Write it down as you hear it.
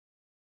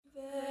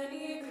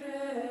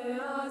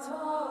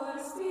Creator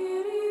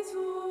Spiritus,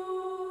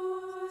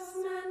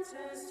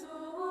 mentes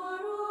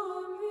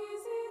tuorum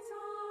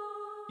visita.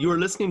 You are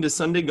listening to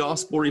Sunday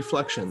Gospel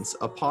Reflections,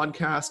 a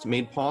podcast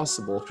made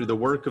possible through the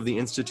work of the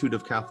Institute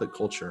of Catholic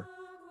Culture.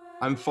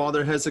 I'm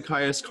Father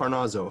Hezekiah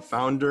Carnazzo,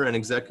 founder and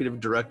executive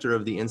director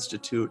of the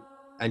Institute,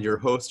 and your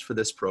host for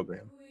this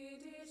program.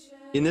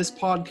 In this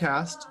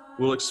podcast,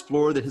 we'll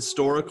explore the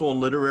historical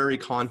and literary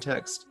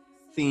context,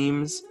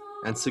 themes,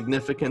 and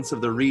significance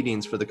of the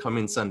readings for the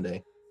coming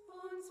Sunday.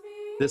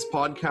 This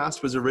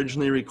podcast was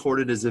originally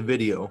recorded as a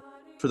video.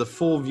 For the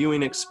full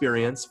viewing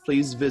experience,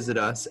 please visit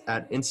us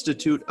at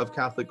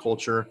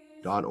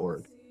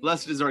instituteofcatholicculture.org.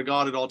 Blessed is our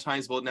God at all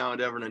times, both now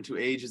and ever, and unto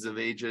ages of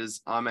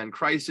ages. Amen.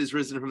 Christ is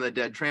risen from the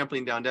dead,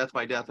 trampling down death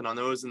by death, and on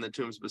those in the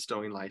tombs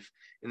bestowing life.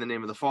 In the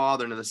name of the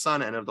Father, and of the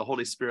Son, and of the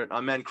Holy Spirit.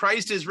 Amen.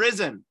 Christ is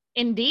risen.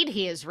 Indeed,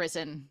 he is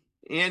risen.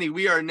 Annie,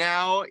 we are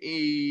now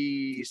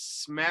a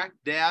smack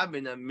dab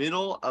in the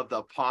middle of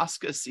the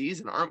Pascha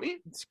season, aren't we?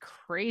 It's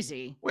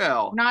crazy.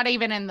 Well, Not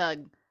even in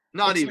the.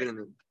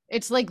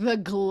 It's like the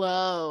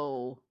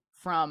glow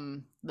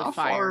from the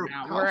fire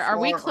now. Are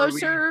we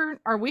closer?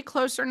 Are we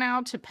closer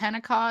now to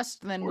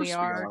Pentecost than we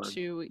are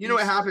to? You know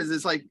what happens?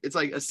 It's like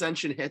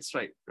Ascension hits,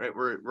 right?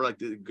 We're like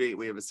the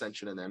gateway of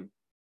Ascension, and then.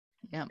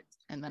 Yeah,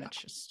 and then it's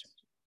just.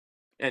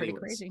 Pretty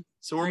crazy.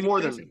 So we're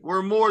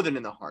more than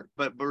in the heart,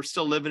 but we're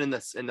still living in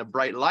the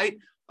bright light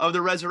of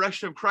the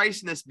resurrection of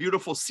Christ in this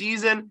beautiful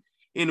season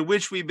in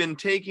which we've been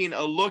taking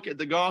a look at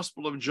the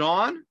Gospel of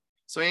John.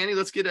 So Annie,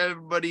 let's get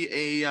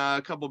everybody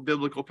a couple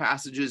biblical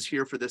passages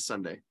here for this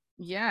Sunday.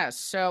 Yes.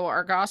 So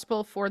our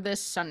gospel for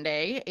this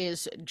Sunday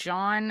is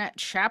John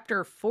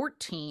chapter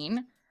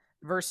 14,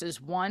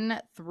 verses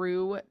 1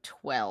 through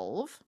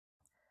 12.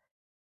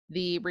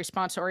 The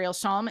responsorial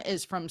psalm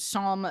is from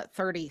Psalm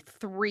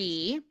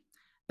 33.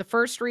 The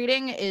first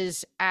reading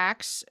is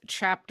Acts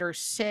chapter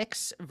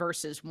 6,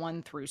 verses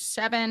 1 through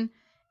 7,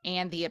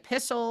 and the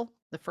epistle,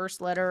 the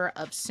first letter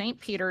of St.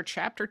 Peter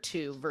chapter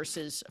 2,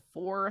 verses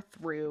 4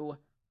 through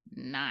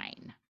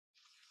 9.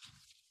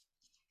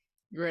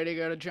 You ready to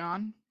go to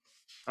John?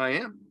 I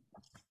am.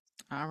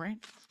 All right,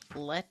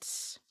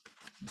 let's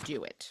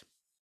do it.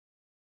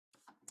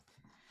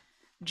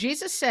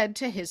 Jesus said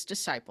to his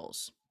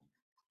disciples,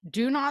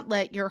 "Do not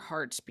let your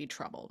hearts be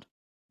troubled.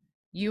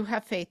 You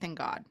have faith in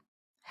God.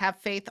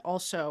 Have faith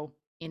also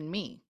in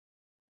me.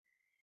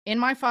 In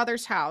my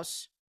Father's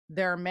house,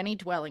 there are many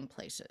dwelling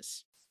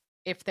places.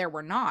 If there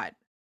were not,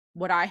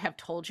 would I have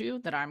told you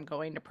that I'm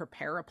going to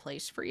prepare a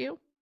place for you?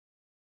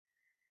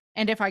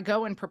 And if I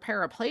go and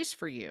prepare a place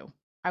for you,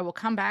 I will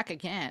come back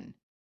again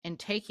and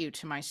take you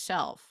to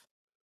myself,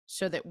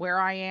 so that where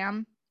I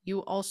am,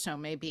 you also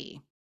may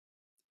be.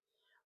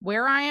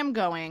 Where I am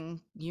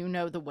going, you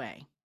know the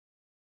way."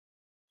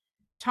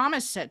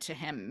 Thomas said to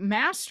him,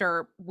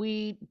 "Master,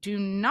 we do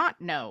not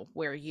know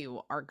where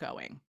you are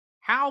going.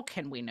 How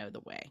can we know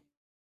the way?"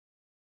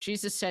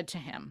 Jesus said to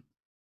him,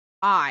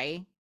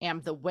 "I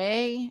am the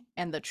way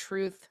and the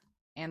truth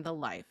and the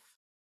life.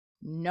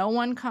 No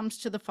one comes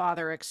to the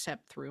Father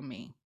except through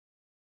me.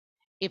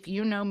 If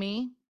you know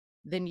me,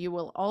 then you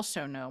will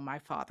also know my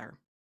Father.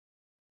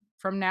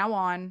 From now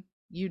on,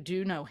 you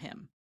do know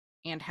him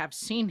and have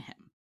seen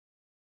him."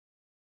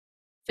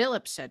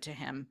 Philip said to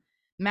him,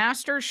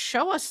 "Master,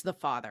 show us the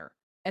Father,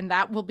 and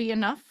that will be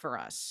enough for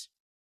us."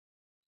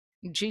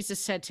 Jesus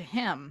said to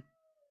him,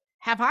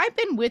 "Have I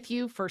been with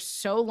you for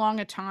so long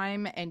a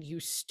time, and you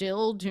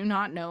still do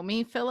not know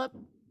me, Philip?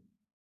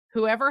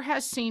 Whoever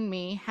has seen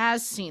me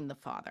has seen the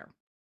Father.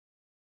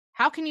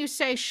 How can you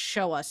say,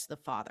 'Show us the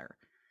Father'?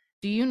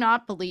 Do you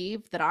not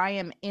believe that I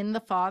am in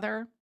the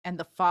Father, and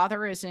the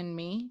Father is in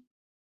me?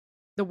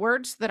 The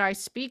words that I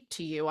speak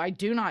to you, I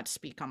do not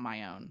speak on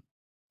my own.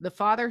 The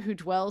Father who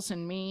dwells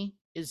in me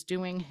is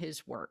doing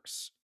his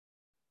works.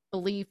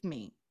 Believe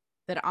me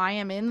that I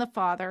am in the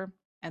Father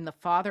and the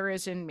Father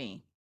is in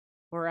me,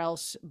 or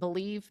else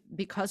believe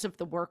because of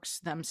the works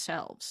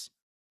themselves.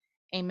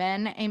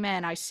 Amen,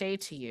 amen, I say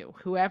to you,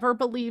 whoever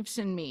believes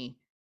in me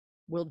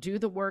will do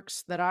the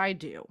works that I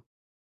do,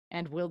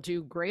 and will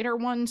do greater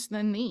ones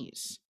than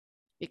these,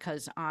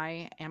 because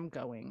I am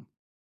going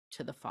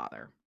to the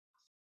Father."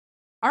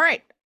 All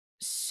right,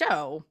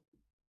 so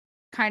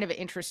kind of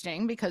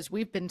interesting because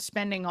we've been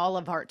spending all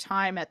of our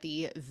time at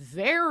the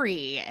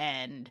very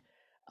end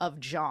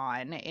of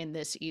John in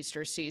this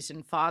Easter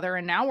season, Father,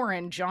 and now we're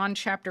in John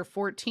chapter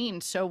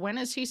 14. So when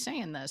is he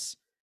saying this?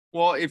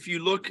 Well, if you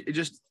look,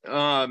 just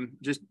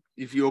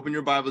if you open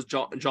your Bibles,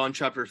 John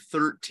chapter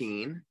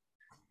 13,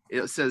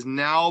 it says,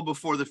 "Now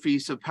before the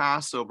feast of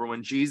Passover,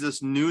 when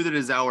Jesus knew that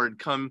his hour had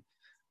come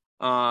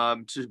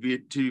to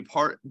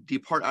depart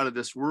out of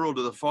this world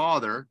to the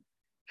Father,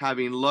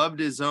 having loved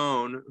his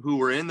own who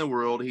were in the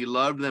world, he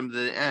loved them to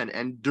the end.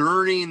 And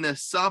during the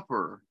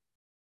supper,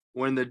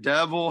 when the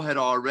devil had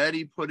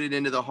already put it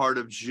into the heart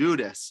of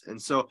Judas."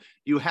 And so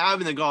you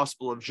have in the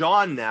Gospel of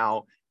John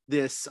now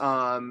this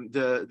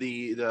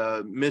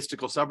the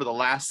mystical supper, the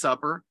Last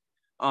Supper,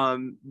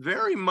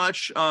 very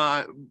much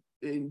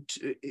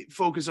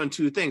focused on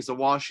two things: the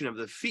washing of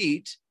the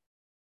feet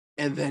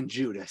and then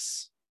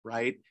Judas,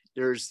 right?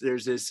 There's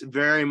this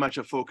very much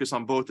a focus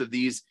on both of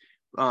these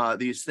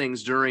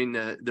things during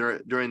the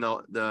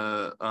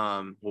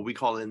what we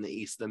call it in the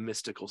East, the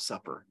mystical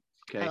supper.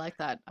 Okay. I like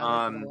that.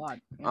 I like that a lot.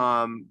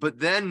 Yeah. But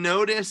then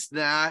notice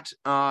that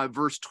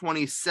verse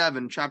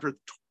 27, chapter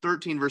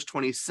 13, verse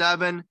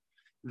 27,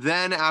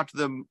 then after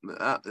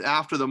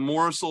the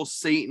morsel,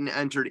 Satan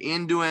entered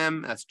into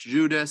him. That's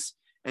Judas.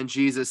 And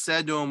Jesus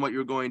said to him, what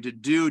you're going to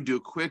do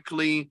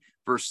quickly.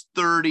 Verse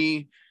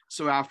 30.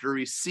 So after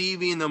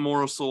receiving the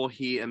morsel,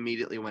 he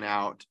immediately went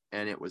out,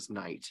 and it was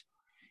night.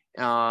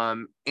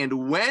 And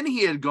when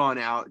he had gone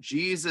out,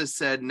 Jesus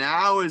said,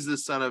 now is the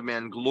Son of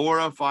Man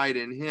glorified,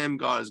 in him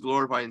God is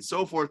glorified, and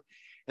so forth.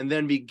 And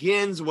then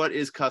begins what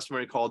is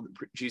customary called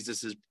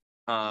Jesus's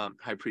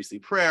high priestly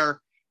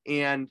prayer,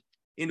 and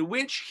in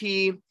which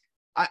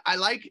I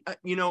like,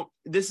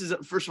 this is,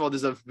 first of all,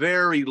 there's a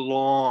very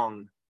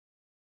long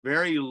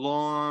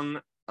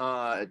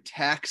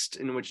text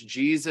in which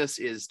Jesus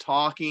is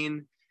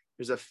talking.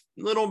 There's a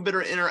little bit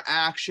of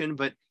interaction,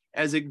 but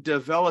as it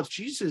develops,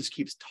 Jesus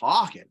keeps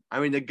talking. I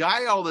mean, the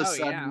guy all of a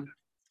sudden. Yeah.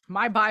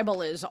 My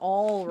Bible is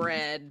all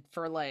red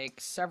for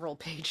like several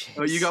pages.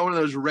 Oh, you got one of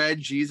those red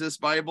Jesus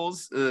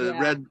Bibles, Yeah.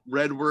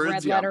 red words,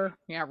 Red letter.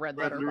 Yeah, red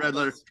letter. Red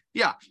letter.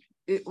 Yeah.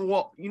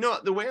 Well,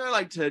 the way I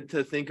like to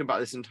think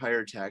about this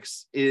entire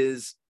text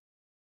is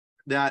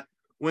that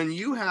when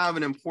you have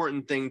an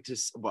important thing to,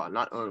 well,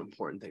 not an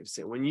important thing to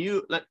say, when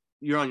you're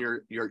on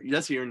your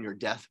let's say you're in your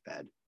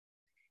deathbed,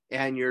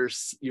 and your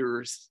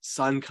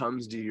son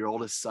comes to you, your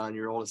oldest son,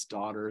 your oldest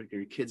daughter,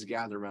 your kids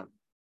gather around.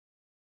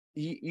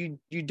 You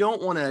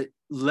don't want to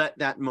let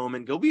that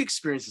moment go. We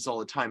experience this all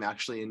the time,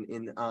 actually,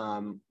 in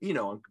on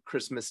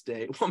Christmas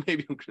Day. Well,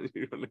 maybe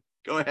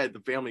go ahead,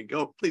 the family,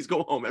 please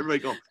go home, everybody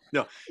go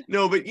home.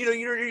 No, but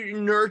you're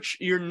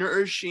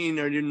nourishing,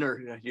 or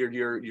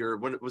you're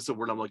what's the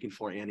word I'm looking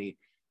for, Annie?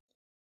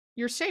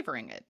 You're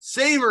savoring it.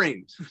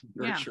 Savoring.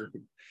 Nurturing.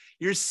 Yeah.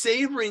 You're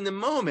savoring the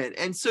moment.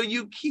 And so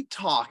you keep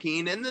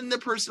talking, and then the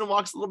person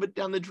walks a little bit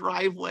down the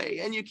driveway,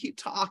 and you keep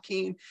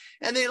talking,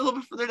 and they a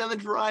little bit further down the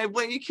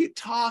driveway, and you keep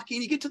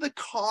talking, you get to the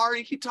car,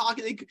 you keep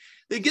talking,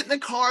 they get in the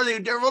car, they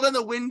roll down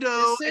the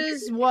window.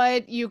 This is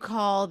what you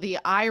call the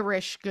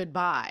Irish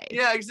goodbye.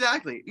 Yeah,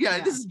 exactly. Yeah.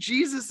 This is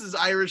Jesus's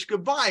Irish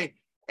goodbye.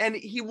 And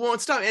he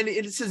won't stop. And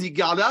it says he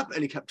got up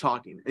and he kept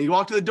talking, and he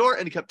walked to the door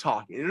and he kept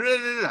talking,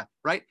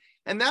 right?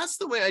 And that's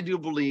the way I do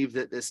believe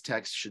that this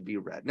text should be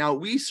read. Now,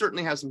 we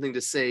certainly have something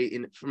to say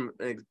from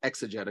an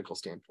exegetical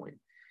standpoint,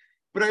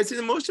 but I'd say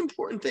the most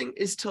important thing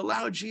is to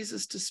allow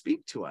Jesus to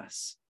speak to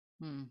us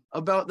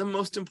about the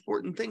most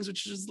important things,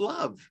 which is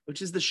love,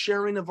 which is the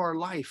sharing of our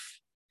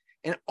life.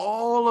 And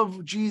all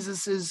of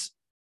Jesus's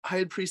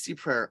high priestly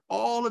prayer,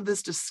 all of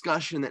this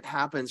discussion that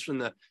happens from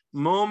the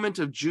moment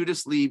of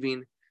Judas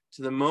leaving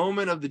to the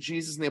moment of the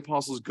Jesus and the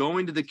apostles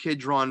going to the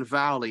Kidron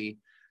Valley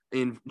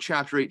in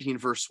chapter 18,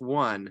 verse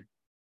 1,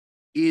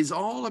 is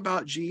all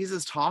about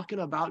Jesus talking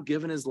about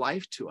giving his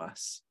life to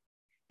us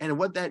and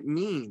what that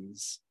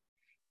means.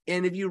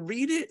 And if you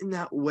read it in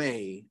that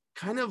way,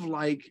 kind of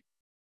like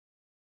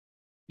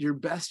your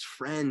best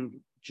friend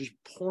just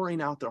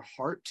pouring out their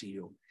heart to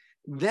you,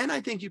 then I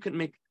think you can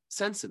make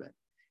sense of it.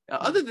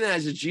 Other than that,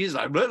 as Jesus,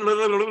 like, blah, blah,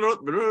 blah, blah,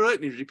 blah, blah,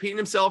 and he's repeating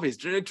himself, he's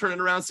turning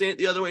around, saying it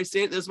the other way,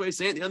 saying it this way,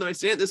 saying it the other way,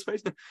 saying it this way.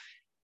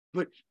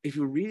 But if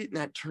you read it in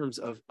that terms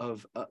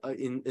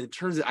in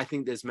terms that I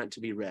think that's meant to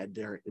be read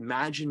there,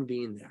 imagine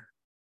being there.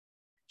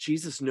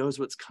 Jesus knows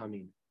what's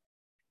coming.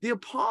 The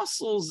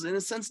apostles, in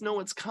a sense, know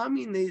what's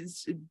coming.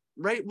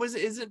 Right?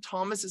 Isn't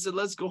Thomas that said,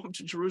 let's go up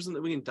to Jerusalem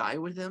that we can die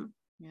with him?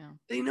 Yeah.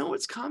 They know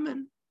what's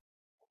coming.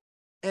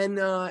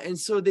 And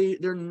so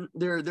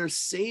they're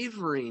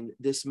savoring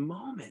this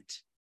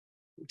moment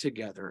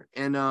together,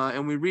 and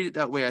we read it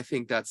that way. I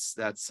think that's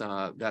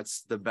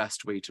the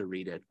best way to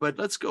read it. But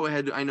let's go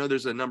ahead. I know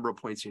there's a number of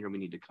points in here we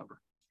need to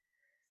cover.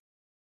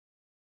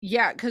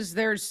 Yeah, because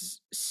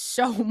there's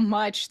so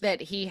much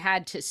that he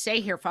had to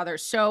say here, Father.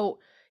 So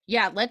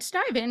yeah, let's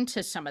dive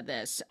into some of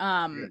this.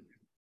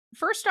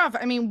 First off,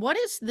 I mean, what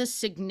is the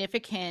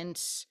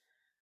significance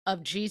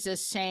of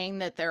Jesus saying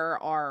that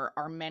there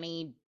are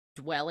many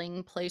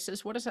dwelling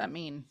places? What does that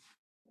mean?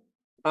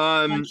 He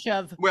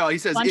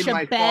says bunch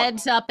of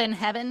beds up in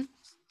heaven.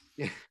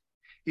 Yeah.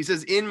 He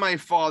says, in my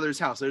Father's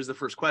house. There's the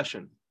first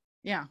question.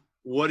 Yeah.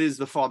 What is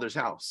the Father's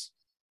house?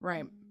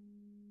 Right.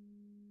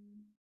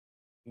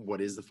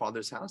 What is the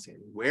Father's house,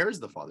 Annie? Where is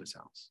the Father's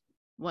house?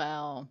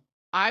 Well,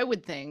 I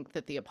would think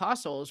that the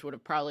apostles would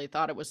have probably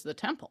thought it was the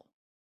temple.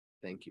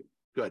 Thank you.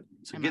 Good.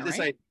 So Am get I this.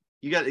 right?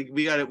 We got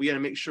to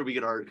make sure we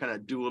get our kind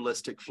of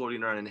dualistic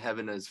floating around in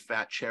heaven as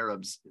fat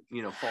cherubs,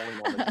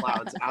 falling on the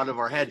clouds out of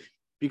our head,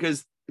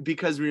 because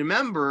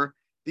remember,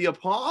 the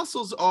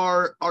apostles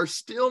are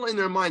still in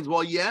their minds.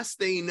 Well, yes,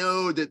 they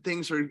know that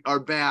things are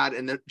bad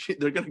and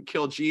they're going to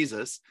kill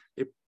Jesus.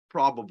 They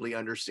probably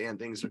understand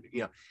things are,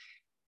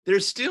 they're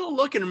still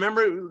looking.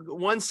 Remember,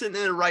 one sitting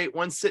at the right,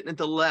 one sitting at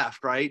the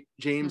left, right?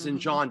 James and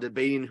John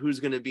debating who's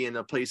going to be in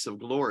a place of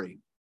glory.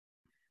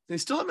 They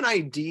still have an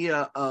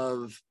idea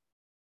of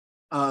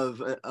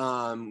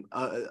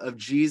of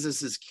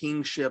Jesus's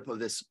kingship, of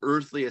this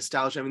earthly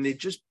establishment. I mean,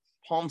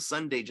 Palm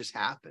Sunday just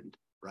happened,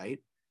 right?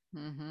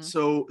 Mm-hmm.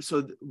 So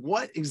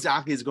what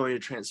exactly is going to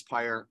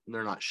transpire?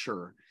 They're not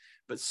sure,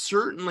 but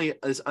certainly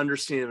this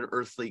understanding of an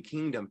earthly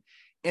kingdom,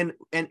 and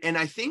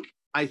I think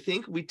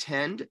we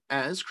tend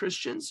as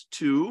Christians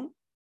to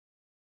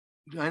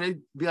kind of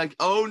be like,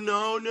 oh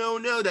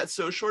no, that's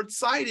so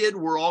short-sighted.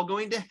 We're all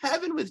going to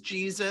heaven with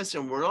Jesus,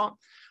 and we're all.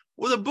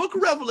 Well, the book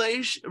of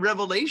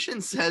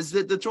Revelation says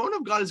that the throne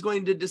of God is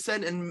going to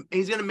descend, and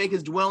he's going to make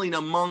his dwelling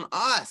among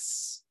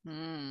us.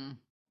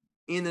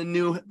 In the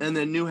new, there's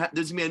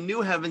gonna be a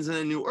new heavens and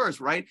a new earth,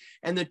 right?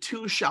 And the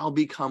two shall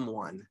become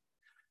one.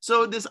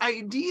 So this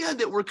idea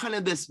that we're kind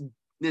of this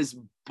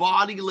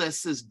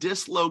bodiless, this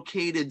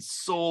dislocated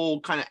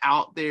soul kind of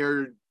out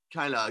there,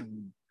 kind of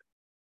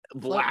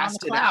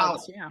blasted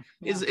out,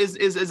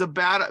 is a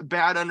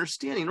bad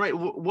understanding, right?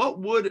 What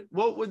would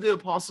the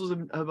apostles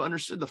have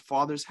understood? The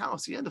Father's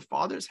house. Yeah, the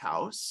Father's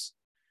house.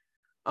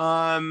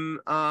 I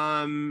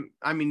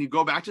mean, you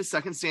go back to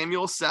 2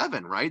 Samuel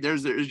 7, right?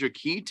 There's your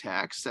key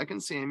text, 2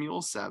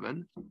 Samuel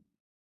 7.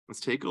 Let's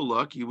take a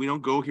look. We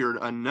don't go here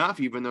enough,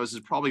 even though this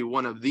is probably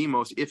one of the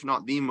most, if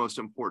not the most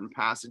important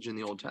passage in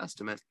the Old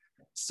Testament.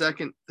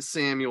 2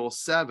 Samuel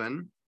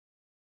 7,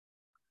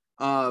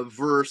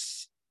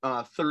 verse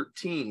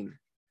 13.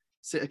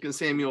 2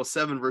 Samuel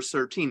 7, verse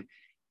 13.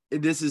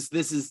 This is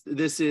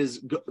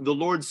the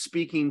Lord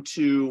speaking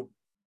to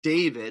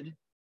David.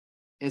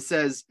 It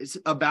says it's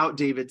about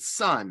David's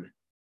son.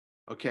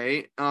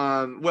 Okay.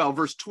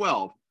 Verse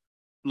 12.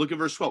 Look at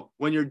verse 12.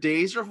 When your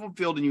days are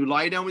fulfilled and you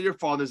lie down with your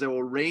fathers, I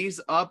will raise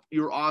up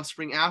your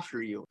offspring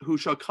after you, who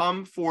shall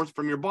come forth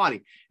from your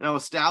body, and I will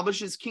establish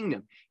his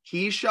kingdom.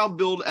 He shall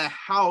build a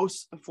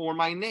house for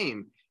my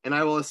name, and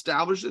I will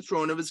establish the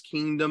throne of his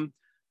kingdom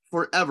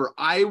forever.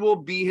 I will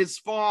be his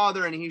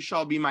father, and he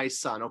shall be my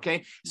son.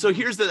 Okay. So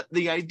here's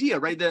the idea,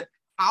 right? The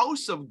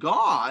house of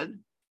God,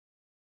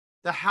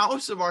 the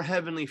house of our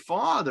heavenly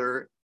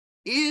Father,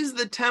 is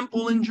the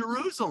temple in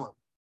Jerusalem.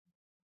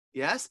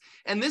 Yes.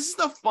 And this is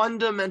the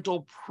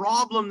fundamental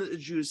problem that the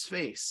Jews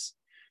face.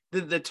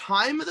 The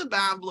time of the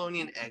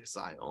Babylonian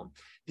exile,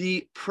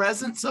 the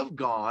presence of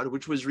God,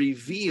 which was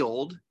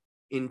revealed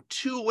in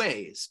two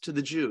ways to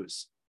the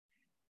Jews.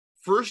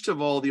 First of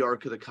all, the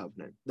Ark of the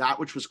Covenant, that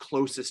which was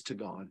closest to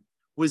God,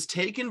 was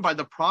taken by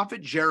the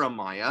prophet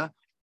Jeremiah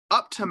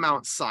up to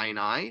Mount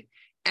Sinai,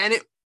 and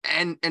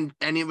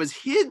it was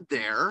hid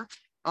there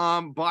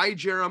by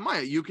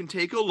Jeremiah. You can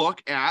take a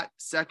look at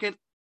 2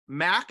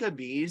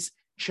 Maccabees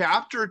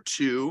chapter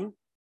 2,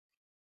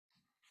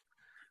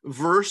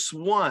 verse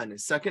 1.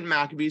 2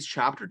 Maccabees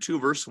chapter 2,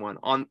 verse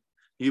 1.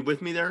 You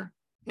with me there,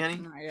 Annie?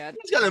 Not yet.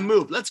 He's got to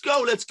move. Let's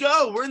go.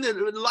 We're in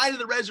the light of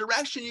the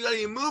resurrection. You got to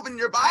get moving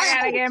your Bible. I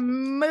gotta get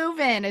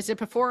moving. Is it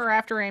before or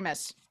after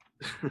Amos?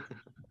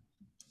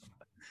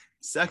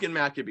 2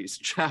 Maccabees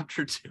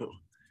chapter 2.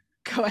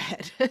 Go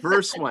ahead.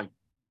 Verse 1.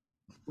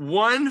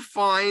 One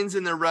finds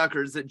in the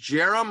records that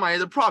Jeremiah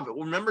the prophet,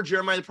 remember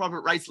Jeremiah the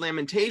prophet writes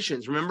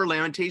Lamentations. Remember,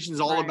 Lamentations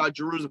is all about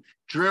Jerusalem.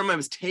 Jeremiah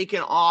was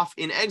taken off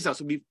in exile.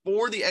 So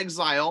before the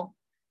exile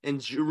and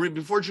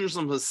before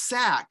Jerusalem was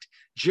sacked,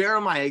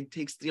 Jeremiah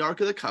takes the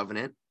Ark of the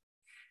Covenant,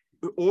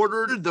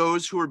 ordered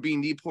those who were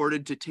being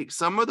deported to take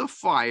some of the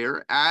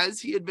fire as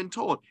he had been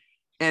told.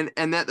 And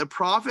that the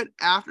prophet,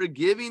 after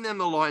giving them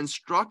the law,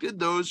 instructed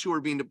those who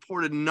were being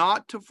deported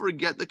not to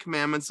forget the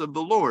commandments of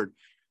the Lord,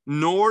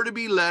 nor to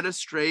be led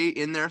astray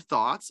in their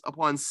thoughts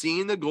upon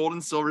seeing the gold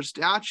and silver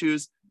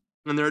statues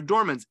and their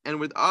adornments. And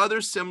with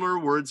other similar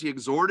words, he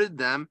exhorted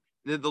them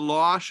that the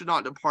law should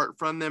not depart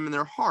from them in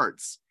their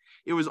hearts.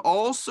 It was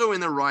also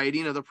in the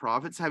writing of the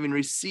prophets, having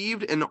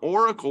received an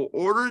oracle,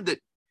 ordered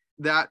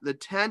that the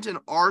tent and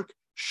ark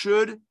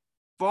should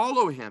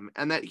follow him,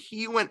 and that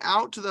he went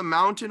out to the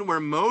mountain where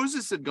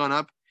Moses had gone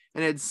up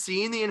and had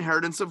seen the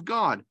inheritance of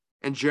God.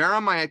 And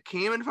Jeremiah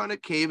came and found a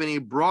cave, and he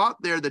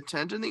brought there the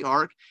tent and the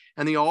ark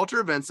and the altar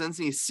of incense,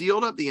 and he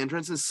sealed up the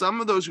entrance. And some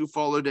of those who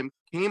followed him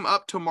came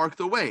up to mark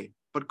the way,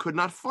 but could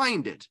not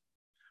find it.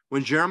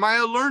 When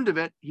Jeremiah learned of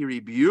it, he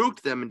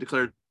rebuked them and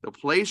declared, the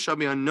place shall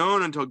be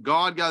unknown until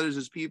God gathers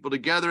his people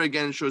together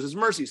again and shows his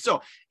mercy.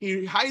 So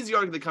he hides the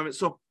Ark of the Covenant.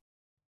 So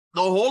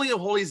the Holy of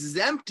Holies is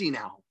empty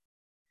now.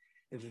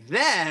 And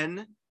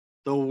then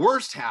the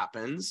worst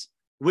happens,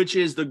 which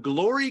is the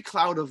glory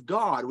cloud of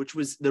God, which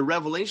was the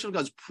revelation of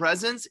God's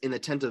presence in the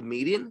tent of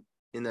meeting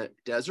in the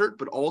desert,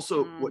 but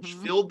also which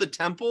filled the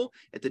temple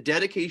at the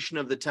dedication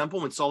of the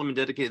temple when Solomon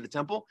dedicated the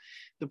temple.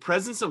 The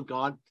presence of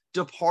God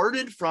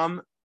departed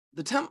from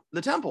the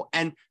temple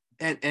and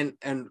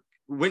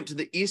went to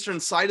the eastern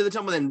side of the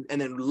temple and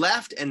then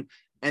left and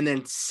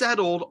then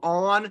settled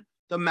on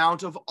the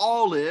Mount of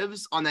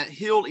Olives on that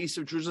hill east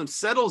of Jerusalem,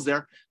 settles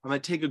there. I'm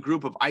going to take a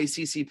group of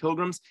ICC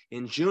pilgrims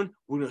in June.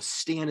 We're going to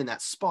stand in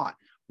that spot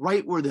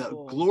right where the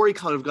glory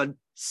cloud of God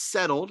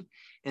settled.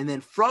 And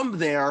then from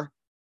there,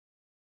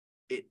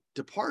 it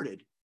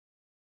departed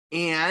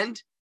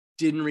and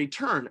didn't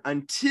return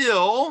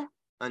until,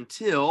 of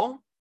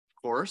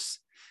course,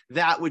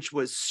 that which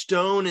was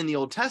stone in the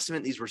Old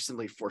Testament, these were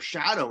simply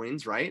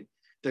foreshadowings, right?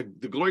 The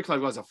glory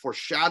cloud was a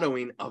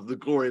foreshadowing of the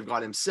glory of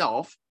God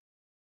himself,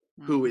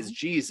 who is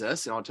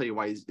Jesus. And I'll tell you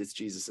why it's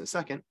Jesus in a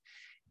second.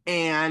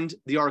 And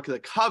the Ark of the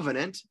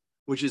Covenant,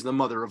 which is the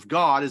mother of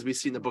God, as we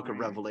see in the book of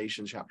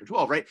Revelation, chapter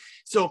 12, right?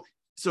 So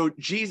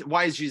Jesus,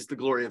 why is Jesus the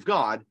glory of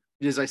God?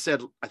 As I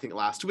said, I think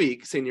last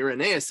week, St.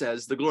 Irenaeus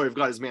says the glory of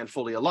God is man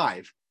fully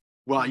alive.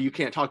 Well, you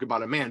can't talk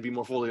about a man be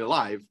more fully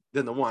alive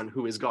than the one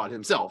who is God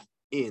himself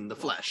in the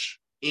flesh,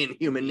 in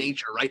human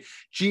nature, right?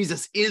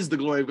 Jesus is the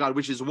glory of God,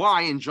 which is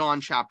why in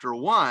John chapter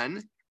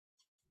 1,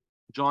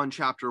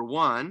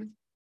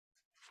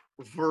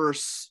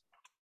 verse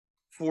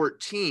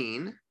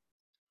 14,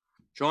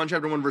 John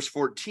chapter 1, verse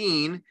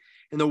 14,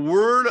 and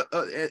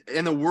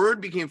the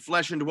word became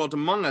flesh and dwelt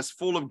among us,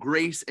 full of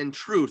grace and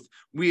truth.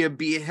 We have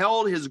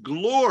beheld his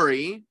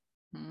glory,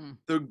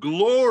 the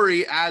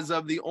glory as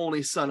of the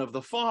only Son of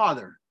the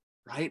Father,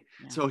 right?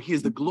 Yeah. So he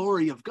is the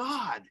glory of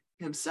God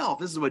himself.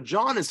 This is what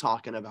John is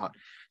talking about.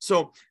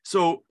 So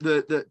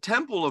the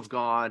temple of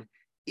God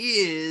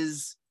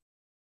is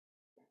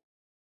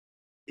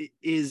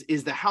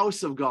the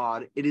house of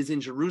God. It is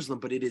in Jerusalem,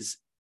 but it is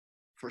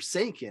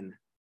forsaken.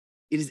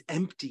 It is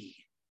empty.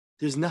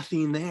 There's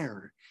nothing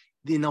there.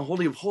 In the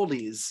Holy of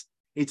Holies,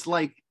 it's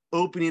like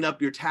opening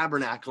up your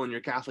tabernacle in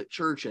your Catholic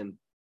church and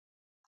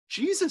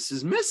Jesus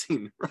is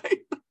missing, right?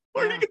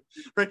 Yeah.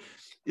 Right?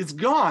 It's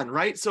gone,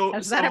 right? So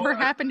has that ever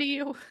happened to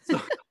you?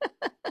 You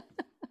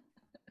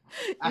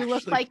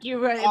look like you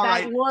were,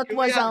 that look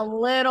was a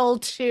little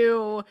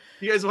too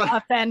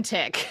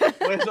authentic.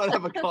 We want to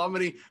have a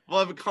comedy. We'll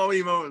have a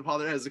comedy moment with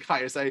Father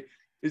Hezekiah.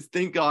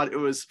 Thank God it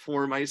was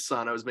for my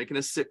son. I was making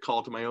a sick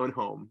call to my own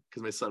home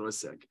because my son was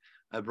sick.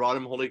 I brought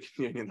him Holy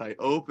Communion. I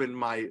opened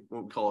my,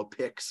 what we call a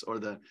pyx, or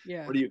the,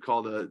 what do you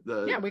call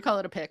the? Yeah, we call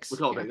it a pyx. We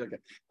call it a pyx,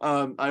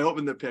 okay. I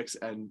opened the pyx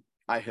and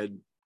I had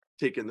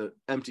taken the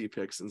empty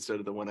pyx instead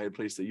of the one I had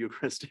placed the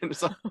Eucharist in.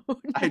 So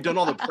I had done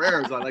all the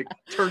prayers. I like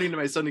turning to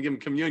my son to give him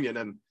communion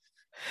and,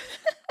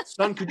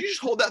 son, could you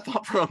just hold that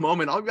thought for a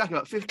moment? I'll be back in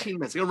about 15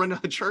 minutes. I'm gonna run down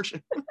the church.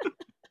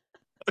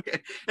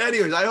 Okay.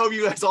 Anyways, I hope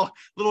you guys all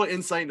little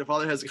insight into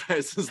Father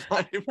Hezekiah's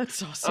life.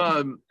 That's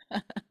awesome.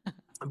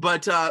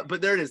 But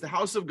there it is, the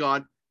house of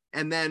God.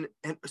 And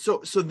so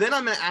then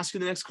I'm going to ask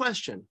you the next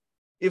question.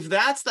 If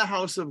that's the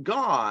house of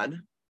God,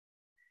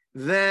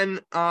 then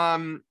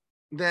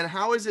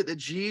how is it that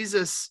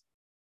Jesus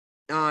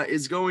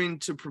is going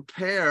to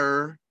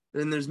prepare?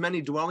 Then there's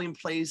many dwelling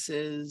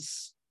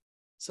places.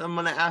 So I'm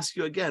going to ask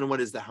you again,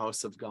 what is the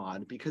house of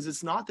God? Because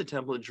it's not the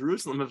temple of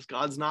Jerusalem if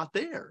God's not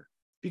there.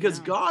 Because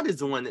God is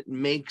the one that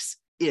makes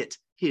it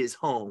his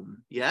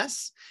home.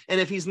 Yes. And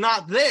if he's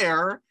not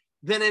there,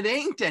 then it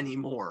ain't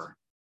anymore.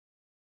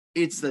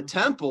 It's the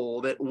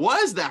temple that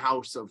was the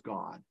house of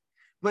God.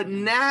 But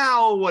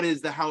now what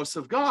is the house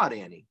of God,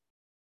 Annie?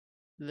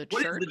 The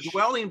church. What is the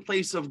dwelling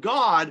place of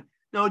God?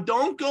 No,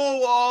 don't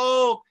go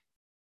all,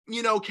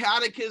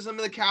 catechism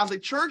of the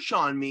Catholic Church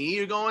on me.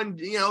 You're going,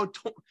 All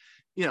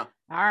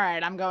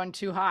right, I'm going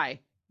too high.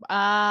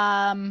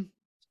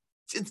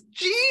 It's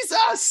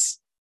Jesus.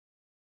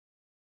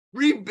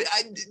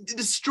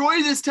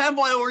 Destroy this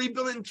temple and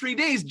rebuild it in 3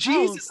 days.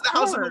 Jesus, the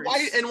house of God.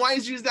 And why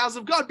is Jesus the house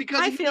of God? Because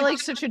I feel like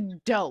such a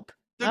dope.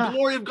 The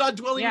glory of God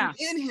dwelling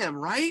in him,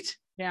 right?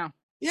 Yeah.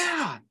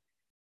 Yeah.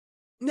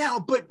 Now,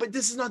 but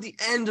this is not the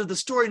end of the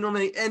story, nor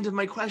the end of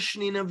my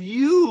questioning of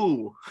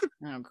you.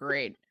 Oh,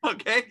 great.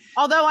 Okay.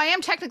 Although I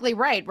am technically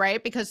right?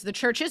 Because the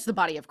church is the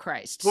body of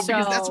Christ. Well,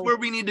 because that's where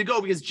we need to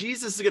go, because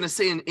Jesus is going to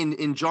say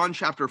in John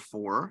chapter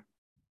 4,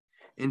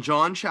 to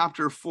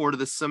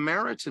the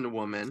Samaritan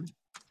woman,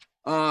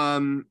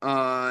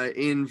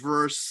 in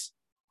verse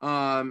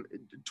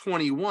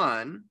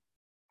 21,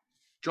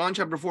 John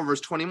chapter 4,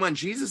 verse 21,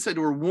 Jesus said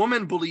to her,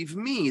 "Woman, believe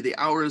me, the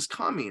hour is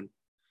coming,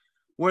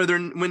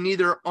 when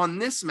neither on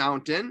this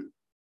mountain,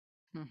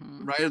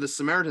 right, of the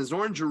Samaritans,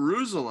 nor in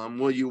Jerusalem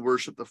will you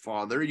worship the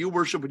Father. You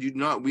worship what you do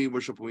not, we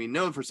worship what we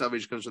know, for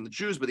salvation comes from the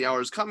Jews, but the hour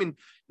is coming,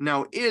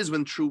 now is,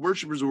 when true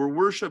worshipers will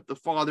worship the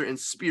Father in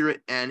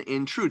spirit and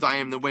in truth. I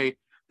am the way,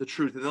 the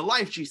truth, and the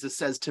life," Jesus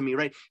says to me,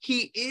 right?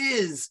 He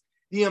is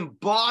the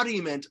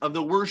embodiment of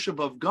the worship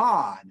of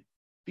God,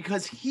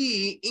 because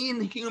he,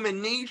 in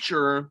human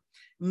nature,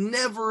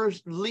 never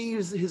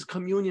leaves his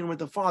communion with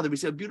the Father. We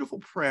say a beautiful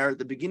prayer at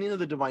the beginning of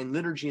the Divine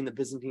Liturgy in the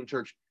Byzantine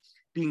Church.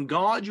 Being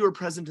God, you are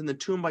present in the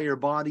tomb by your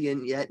body,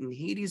 and yet in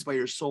Hades by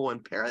your soul, in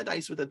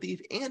paradise with a thief,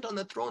 and on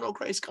the throne, O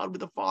Christ, God with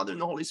the Father and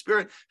the Holy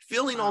Spirit,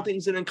 filling all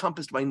things and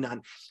encompassed by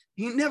none.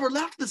 He never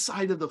left the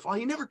side of the Father.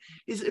 He never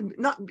is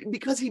not,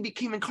 because he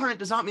became incarnate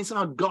does not mean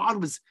somehow God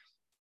was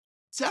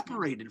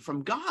separated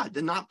from God.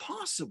 They're not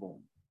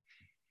possible.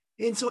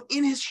 And so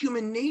in his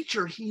human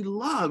nature, he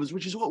loves,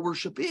 which is what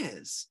worship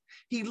is.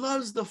 He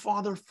loves the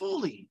Father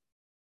fully.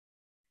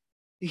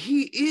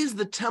 He is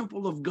the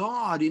temple of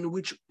God in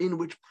which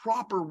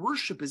proper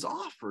worship is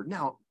offered.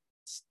 Now,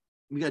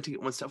 we got to take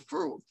it one step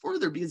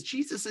further, because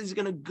Jesus says he's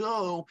going to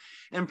go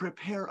and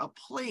prepare a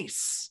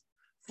place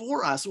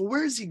for us. Well,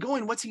 where is he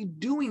going? What's he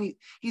doing?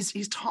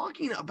 He's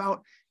talking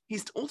about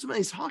he's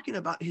ultimately talking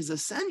about his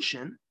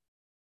ascension,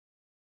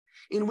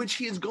 in which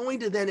he is going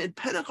to then at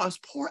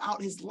Pentecost pour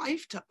out his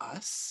life to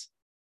us,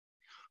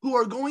 who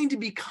are going to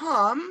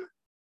become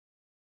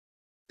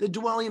the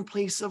dwelling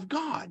place of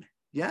God.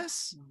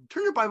 Yes?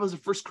 Turn your Bibles to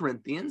 1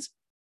 Corinthians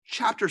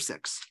chapter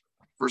 6.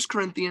 1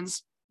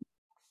 Corinthians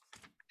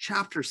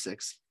chapter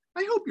 6.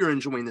 I hope you're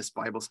enjoying this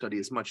Bible study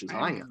as much as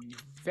I am.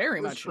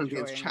 Very 1 much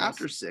Corinthians enjoying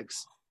chapter this.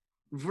 6,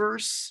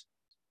 verse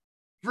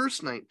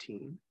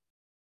 19.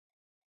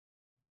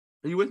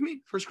 Are you with me?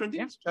 1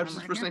 Corinthians Yeah, chapter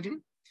I'm 6, right verse here.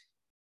 19.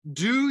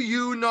 Do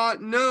you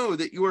not know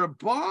that your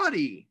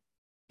body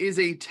is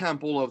a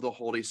temple of the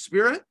Holy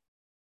Spirit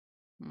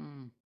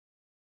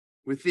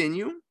within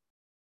you,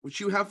 which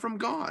you have from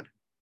God?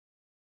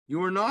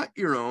 You are not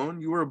your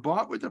own. You are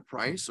bought with a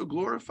price. So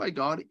glorify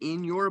God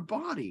in your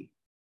body.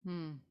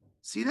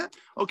 See that?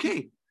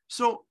 Okay.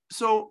 So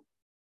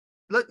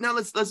let's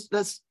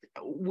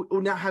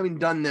now, having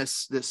done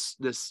this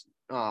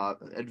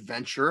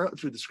adventure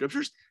through the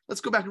scriptures,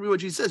 let's go back and read what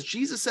Jesus says.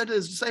 Jesus said to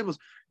his disciples,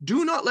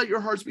 do not let your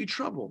hearts be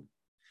troubled.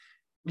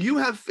 You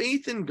have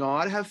faith in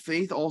God, have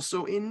faith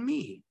also in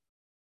me.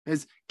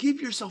 As give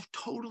yourself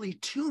totally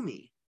to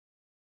me.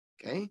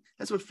 Okay,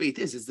 that's what faith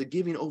is the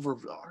giving over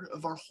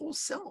of our whole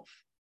self.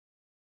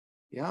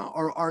 Yeah,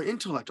 our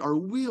intellect, our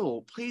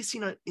will,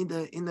 placing it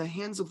in the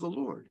hands of the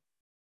Lord.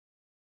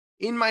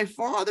 In my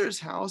Father's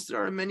house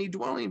there are many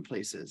dwelling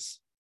places.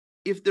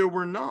 If there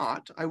were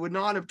not, I would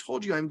not have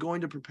told you I'm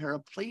going to prepare a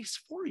place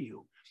for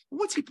you.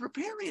 What's he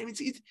preparing? I mean,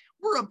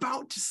 we're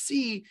about to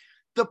see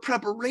the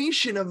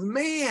preparation of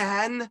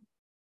man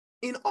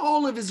in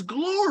all of his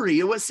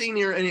glory. What's saying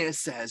here, and it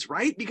says,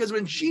 right? Because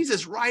when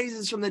Jesus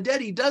rises from the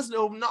dead, he does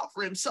know not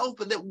for himself,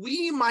 but that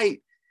we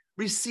might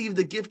receive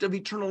the gift of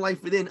eternal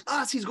life within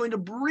us. He's going to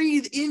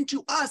breathe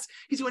into us.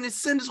 He's going to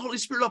send his Holy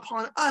Spirit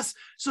upon us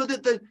so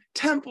that the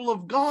temple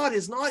of God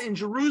is not in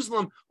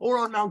Jerusalem or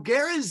on Mount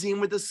Gerizim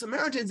with the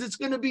Samaritans. It's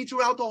going to be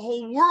throughout the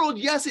whole world.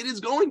 Yes, it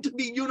is going to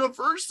be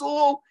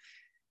universal.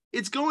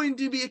 It's going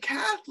to be a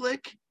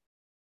Catholic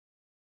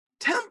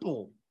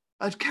temple,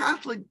 a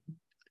Catholic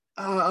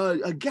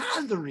a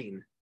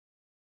gathering,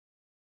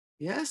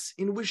 yes,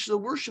 in which the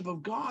worship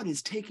of God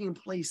is taking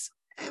place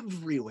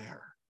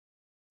everywhere.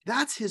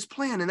 That's his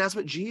plan, and that's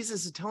what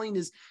Jesus is telling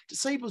his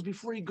disciples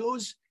before he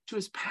goes to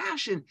his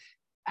passion.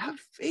 Have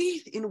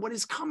faith in what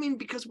is coming,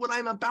 because what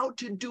I'm about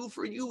to do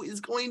for you is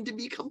going to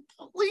be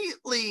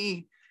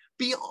completely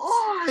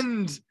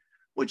beyond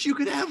what you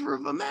could ever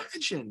have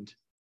imagined.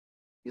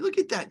 You look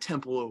at that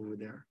temple over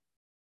there.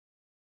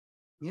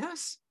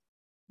 Yes?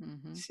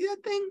 See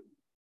that thing?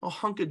 A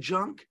hunk of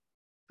junk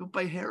built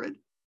by Herod.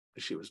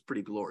 She was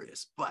pretty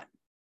glorious, but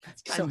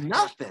that's got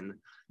nothing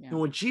in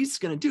what Jesus is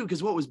going to do,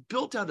 because what was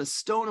built out of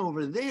stone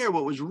over there,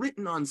 what was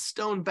written on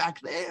stone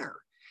back there,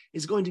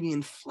 is going to be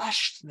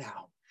enfleshed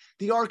now.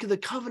 The Ark of the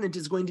Covenant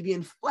is going to be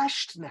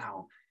enfleshed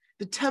now.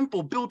 The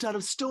temple built out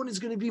of stone is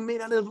going to be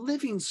made out of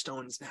living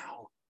stones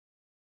now.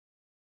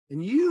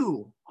 And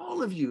you,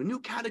 all of you, new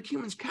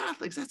catechumens,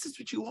 Catholics, that's just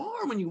what you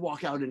are when you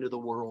walk out into the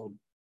world.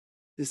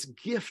 This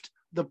gift,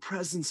 the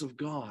presence of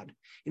God,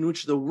 in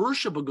which the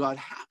worship of God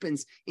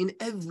happens in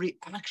every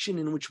action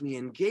in which we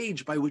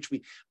engage, by which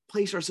we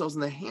place ourselves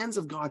in the hands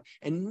of God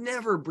and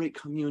never break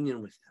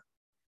communion with him,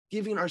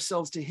 giving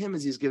ourselves to him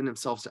as he's given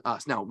himself to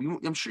us. Now,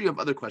 I'm sure you have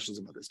other questions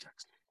about this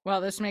text.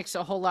 Well, this makes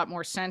a whole lot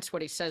more sense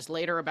what he says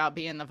later about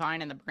being the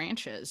vine and the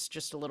branches,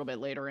 just a little bit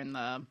later in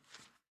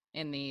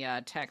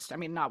the text. I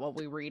mean, not what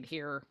we read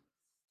here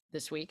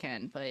this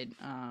weekend, but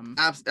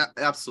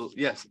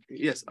absolutely, yes,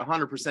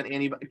 100%.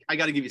 Annie, I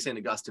got to give you St.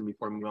 Augustine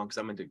before we move on, because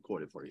I'm going to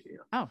quote it for you.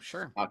 Oh,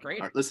 sure. Okay. Great.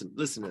 All right, listen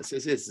to this.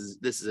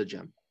 This is a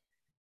gem.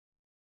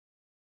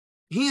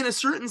 He, in a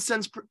certain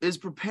sense, is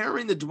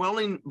preparing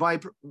dwellings by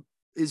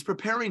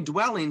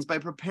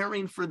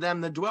preparing for them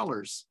the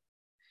dwellers.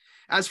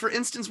 As for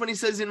instance, when he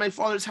says, in my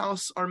Father's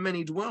house are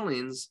many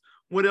dwellings,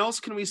 what else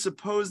can we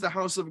suppose the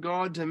house of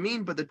God to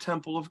mean but the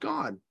temple of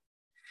God?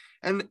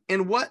 And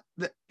what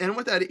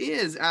that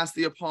is, asked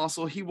the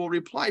apostle, he will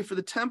reply, for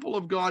the temple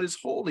of God is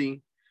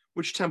holy,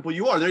 which temple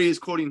you are. There he is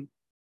quoting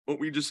what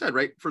we just said,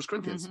 right? 1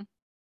 Corinthians.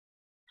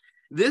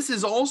 This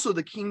is also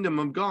the kingdom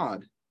of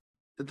God,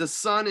 that the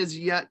Son is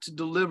yet to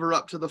deliver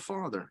up to the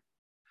Father.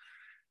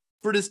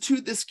 For it is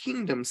to this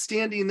kingdom,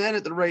 standing then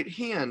at the right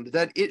hand,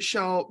 that it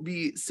shall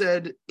be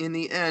said in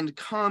the end,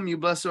 come, you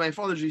blessed of my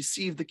fathers,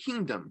 receive the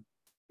kingdom.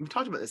 We've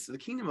talked about this. The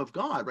kingdom of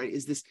God, right,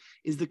 is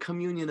the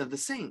communion of the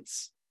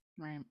saints.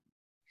 Right.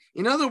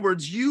 In other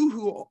words,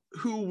 you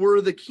who were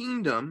the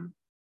kingdom,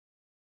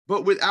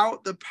 but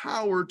without the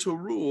power to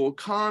rule,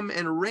 come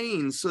and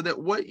reign, so that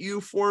what you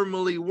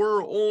formerly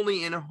were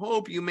only in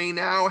hope, you may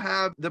now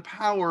have the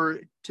power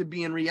to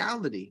be in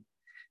reality.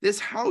 This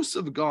house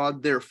of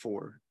God,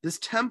 therefore, this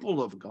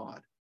temple of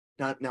God.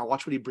 Now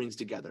watch what he brings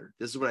together.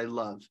 This is what I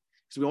love.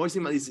 Because we always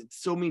think about these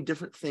so many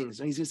different things.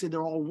 And he's going to say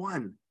they're all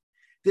one.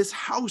 This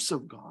house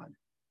of God,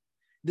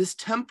 this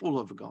temple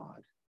of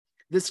God,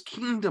 this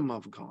kingdom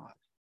of God,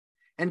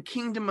 and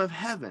kingdom of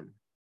heaven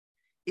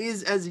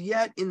is as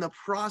yet in the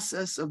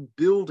process of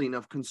building,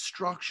 of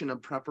construction,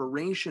 of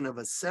preparation, of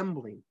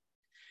assembling.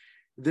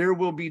 There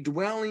will be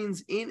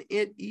dwellings in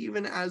it,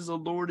 even as the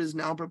Lord is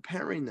now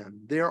preparing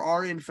them. There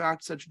are, in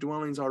fact, such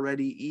dwellings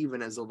already,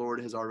 even as the Lord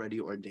has already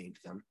ordained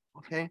them.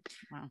 Okay.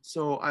 Wow.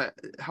 So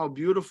how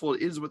beautiful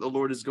it is what the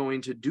Lord is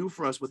going to do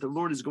for us, what the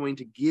Lord is going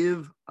to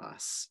give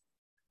us.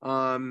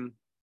 There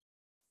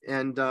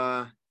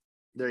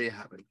you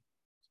have it.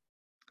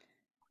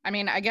 I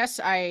mean, I guess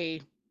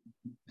I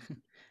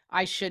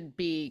should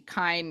be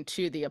kind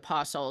to the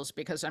apostles,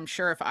 because I'm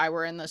sure if I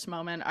were in this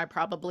moment, I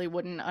probably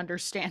wouldn't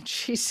understand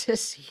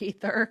Jesus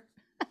either.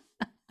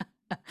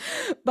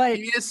 But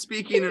He is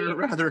speaking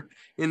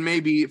in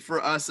maybe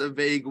for us a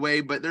vague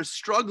way, but they're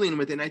struggling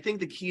with it. And I think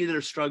the key to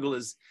their struggle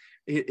is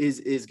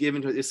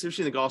given to,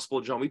 especially in the Gospel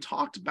of John. We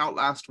talked about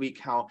last week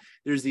how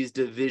there's these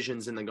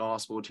divisions in the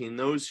gospel between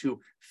those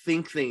who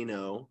think they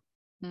know,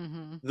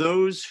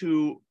 those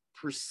who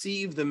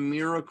perceive the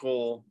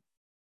miracle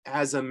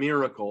as a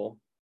miracle,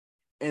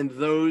 and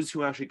those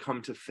who actually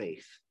come to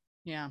faith.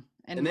 Yeah.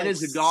 And then like as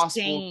the gospel,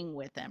 staying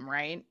with them,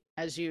 right?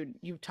 As you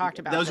talked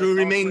about. Those who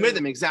remain with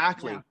him,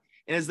 exactly. Yeah.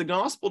 And as the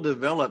gospel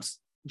develops,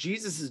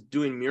 Jesus is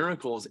doing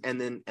miracles, and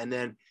then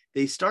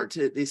they start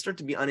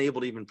to be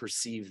unable to even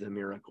perceive the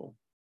miracle.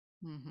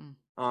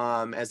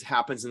 As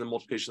happens in the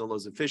multiplication of the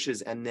loaves and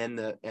fishes, and then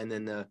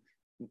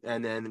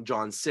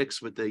John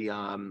 6 with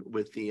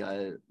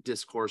the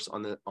discourse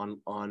on the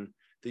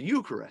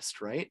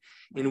Eucharist, right?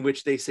 In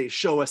which they say,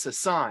 "Show us a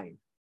sign."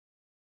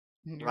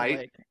 Right?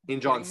 Like, in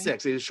John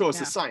 6, they show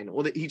us a sign.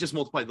 Well, he just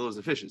multiplied the loaves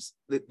and fishes.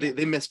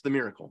 They missed the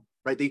miracle,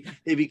 right?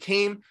 They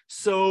became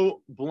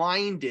so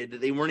blinded that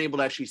they weren't able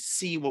to actually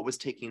see what was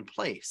taking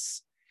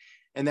place.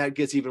 And that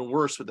gets even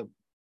worse with the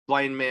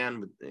blind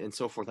man and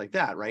so forth like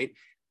that, right?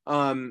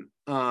 But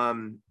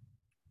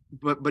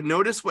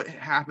notice what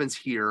happens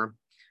here.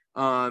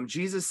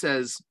 Jesus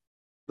says,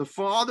 "The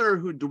Father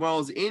who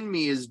dwells in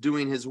me is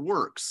doing his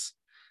works.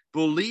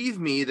 Believe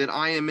me that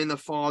I am in the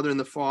Father and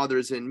the Father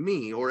is in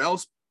me, or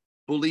else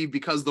believe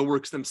because the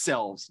works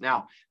themselves."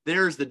 Now,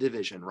 there's the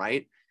division,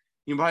 right?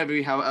 You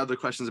probably have other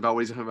questions about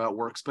what he's talking about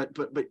works, but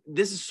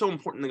this is so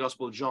important in the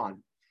Gospel of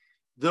John.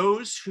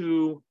 Those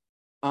who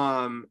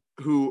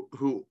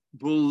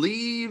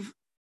believe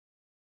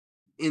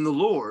in the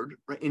Lord,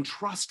 right,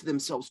 entrust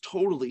themselves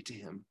totally to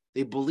him.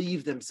 They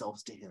believe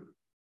themselves to him.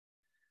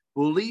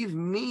 Believe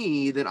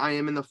me that I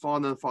am in the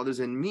Father and the Father's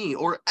in me,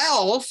 or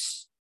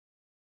else,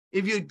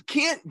 if you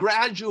can't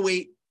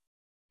graduate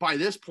by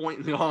this point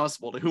in the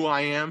gospel to who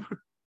I am,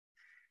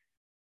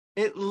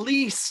 at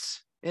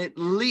least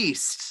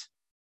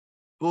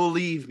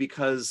believe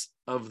because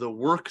of the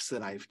works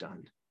that I've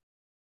done.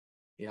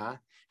 Yeah,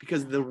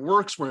 because the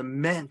works were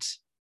meant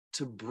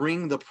to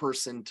bring the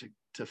person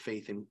to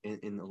faith in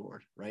the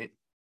Lord, right?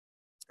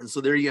 And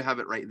so there you have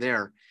it right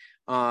there.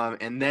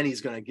 And then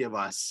he's going to give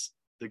us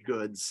the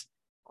goods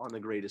on the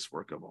greatest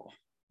work of all.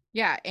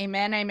 Yeah,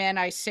 amen, amen.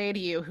 I say to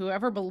you,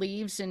 whoever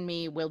believes in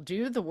me will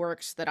do the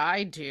works that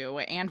I do,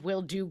 and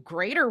will do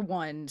greater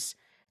ones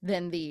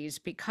than these,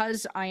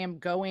 because I am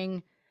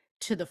going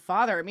to the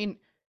Father. I mean,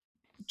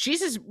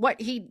 Jesus,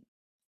 he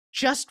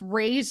just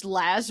raised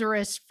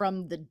Lazarus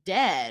from the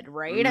dead,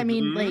 right? I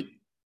mean, like,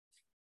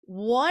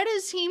 what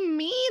does he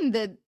mean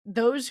that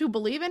those who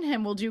believe in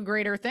him will do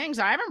greater things?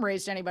 I haven't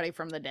raised anybody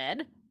from the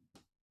dead.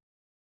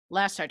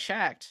 Last I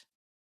checked.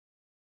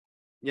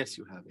 Yes,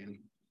 you have,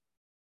 Annie.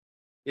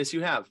 Yes,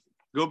 you have.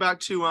 Go back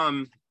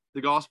to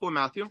the Gospel of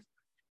Matthew.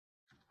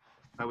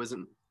 I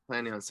wasn't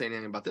planning on saying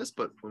anything about this,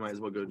 but we might as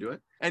well go do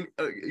it. And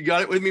you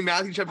got it with me,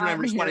 Matthew chapter 9,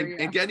 verse 1. Yeah.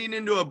 And getting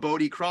into a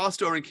boat, he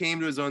crossed over and came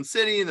to his own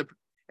city.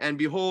 And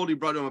behold, he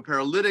brought him a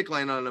paralytic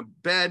lying on a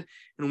bed.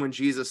 And when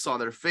Jesus saw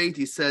their faith,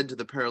 he said to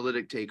the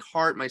paralytic, "Take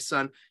heart, my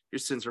son, your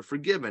sins are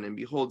forgiven." And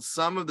behold,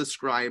 some of the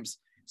scribes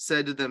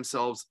said to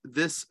themselves,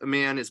 "This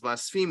man is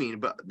blaspheming."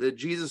 But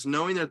Jesus,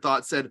 knowing their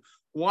thoughts, said,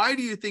 "Why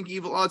do you think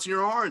evil thoughts in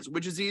your hearts?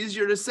 Which is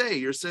easier to say,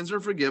 your sins are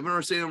forgiven,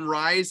 or say to him,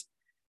 rise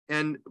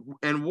and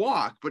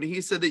walk?" But he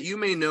said, that you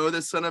may know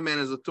the Son of Man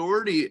has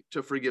authority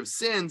to forgive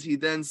sins. He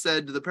then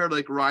said to the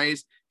paralytic,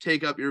 "Rise,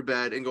 take up your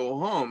bed and go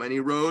home." And he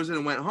rose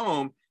and went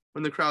home.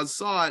 When the crowd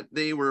saw it,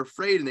 they were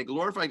afraid, and they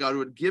glorified God who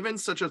had given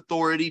such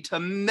authority to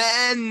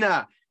men.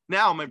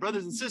 Now, my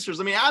brothers and sisters,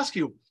 let me ask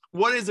you,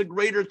 what is a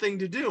greater thing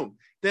to do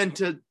than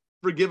to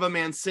forgive a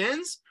man's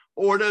sins,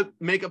 or to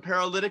make a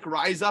paralytic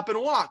rise up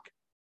and walk?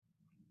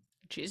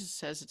 Jesus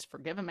says it's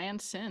forgive a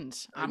man's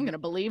sins. I'm going to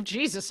believe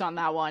Jesus on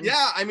that one.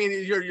 Yeah, I mean,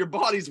 your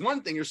body's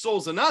one thing, your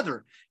soul's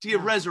another. To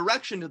give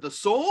resurrection to the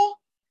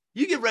soul,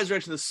 you give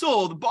resurrection to the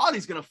soul, the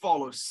body's going to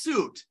follow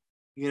suit,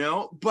 you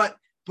know? But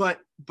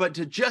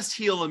to just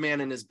heal a man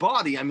in his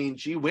body, I mean,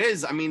 gee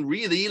whiz, I mean,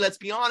 really, let's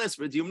be honest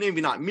with you,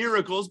 maybe not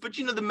miracles, but,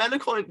 you know, the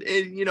medical,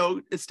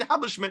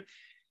 establishment,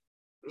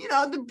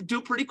 they do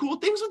pretty cool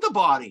things with the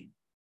body.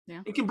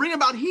 Yeah. It can bring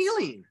about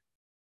healing.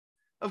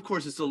 Of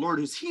course, it's the Lord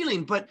who's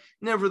healing, but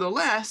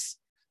nevertheless,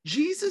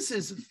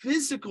 Jesus's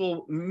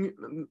physical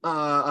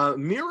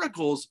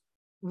miracles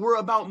were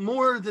about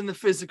more than the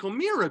physical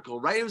miracle,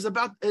 right? It was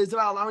about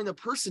allowing the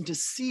person to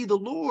see the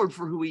Lord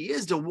for who he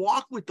is, to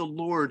walk with the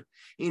Lord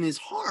in his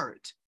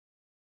heart.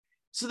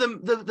 So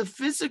the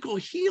physical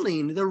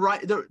healing,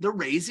 the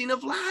raising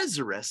of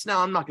Lazarus.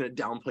 Now, I'm not going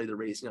to downplay the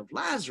raising of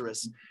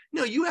Lazarus.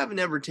 No, you haven't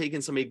ever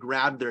taken somebody,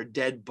 grabbed their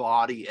dead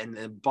body, and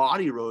the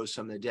body rose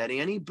from the dead,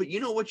 Annie. But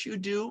you know what you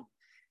do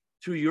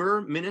through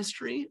your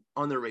ministry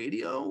on the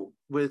radio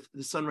with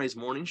the Sunrise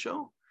Morning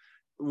Show,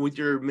 with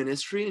your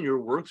ministry and your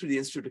work through the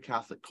Institute of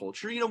Catholic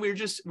Culture. You know, we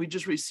just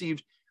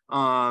received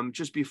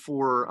just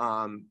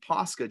before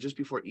Pascha, just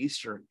before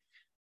Easter,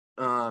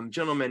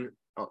 gentleman.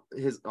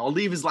 I'll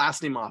leave his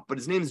last name off, but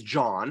his name is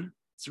John.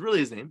 It's really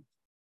his name.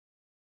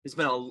 He's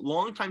been a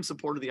long time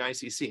supporter of the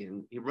ICC,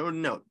 and he wrote a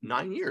note.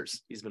 9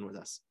 years he's been with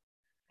us.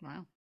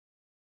 Wow.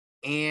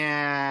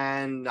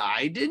 And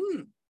I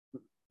didn't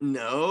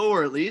know,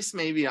 or at least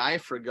maybe I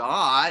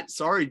forgot.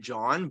 Sorry,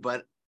 John,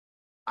 but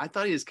I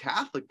thought he was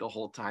Catholic the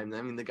whole time.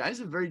 I mean, the guy's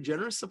a very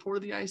generous supporter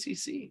of the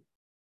ICC.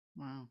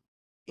 Wow.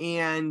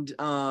 And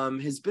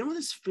has been with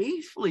us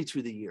faithfully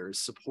through the years,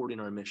 supporting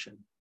our mission.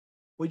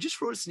 We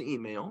just wrote us an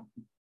email,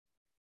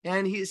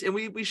 and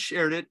we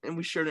shared it, and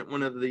we shared it in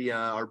one of the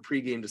our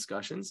pregame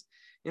discussions,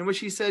 in which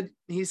he said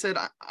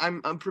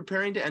I'm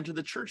preparing to enter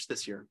the church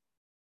this year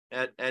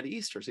at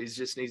Easter. So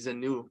he's a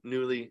new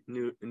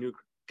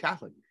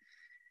Catholic,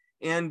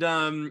 and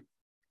John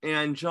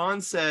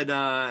said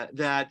that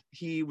that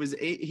his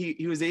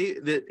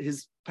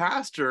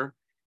pastor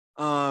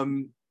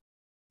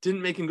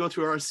didn't make him go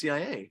through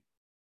RCIA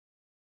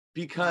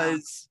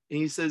because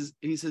he says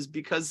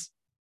because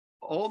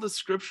all the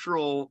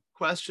scriptural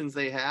questions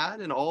they had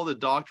and all the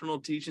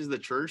doctrinal teachings of the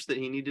church that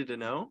he needed to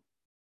know,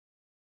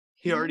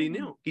 he already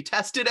knew. He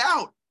tested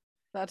out.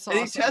 That's awesome.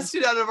 And he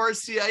tested out of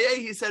RCIA.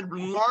 He said,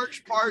 in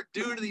large part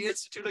due to the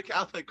Institute of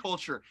Catholic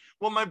Culture.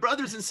 Well, my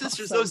brothers and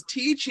sisters, those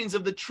teachings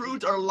of the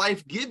truth are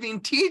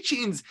life-giving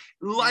teachings,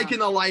 like in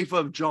the life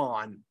of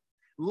John.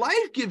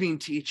 Life-giving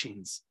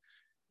teachings.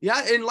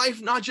 Yeah, in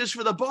life, not just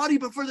for the body,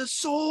 but for the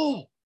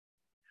soul.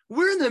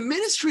 We're in the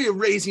ministry of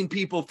raising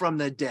people from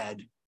the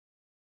dead.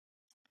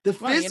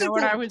 You know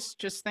what I was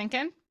just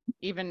thinking?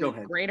 Even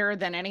greater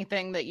than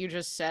anything that you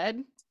just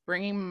said,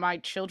 bringing my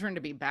children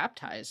to be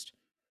baptized.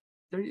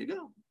 There you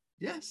go.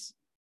 Yes.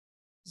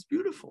 It's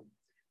beautiful.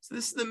 So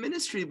this is the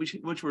ministry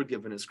which we're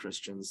given as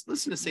Christians.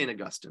 Listen to St.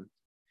 Augustine.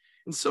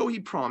 And so he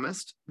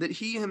promised that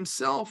he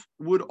himself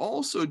would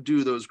also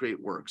do those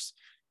great works.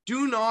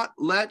 Do not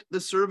let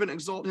the servant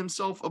exalt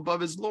himself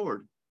above his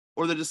Lord,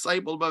 or the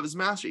disciple above his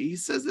master. He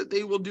says that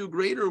they will do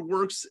greater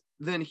works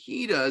than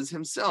he does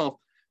himself,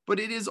 but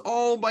it is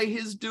all by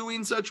his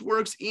doing such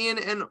works in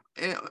and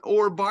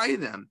or by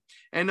them,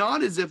 and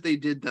not as if they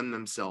did them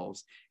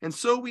themselves. And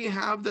so we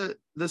have the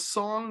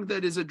song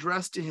that is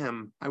addressed to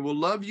him, I will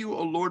love you,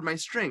 O Lord, my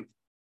strength.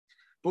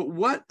 But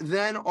what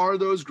then are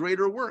those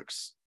greater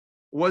works?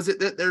 Was it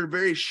that their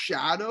very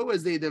shadow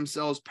as they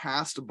themselves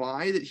passed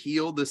by that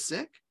healed the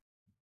sick?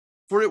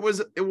 For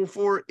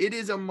it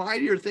is a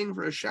mightier thing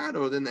for a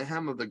shadow than the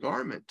hem of the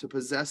garment to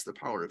possess the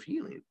power of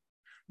healing.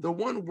 The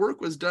one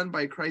work was done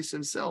by Christ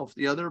himself,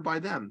 the other by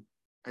them,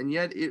 and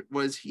yet it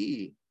was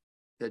he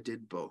that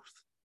did both.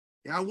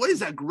 Yeah, what is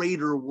that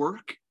greater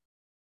work?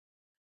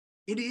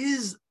 It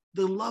is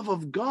the love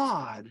of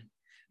God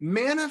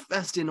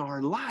manifest in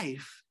our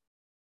life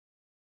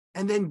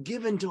and then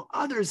given to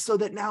others so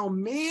that now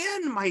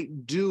man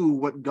might do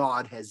what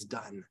God has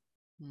done,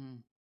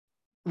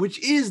 which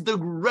is the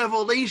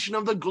revelation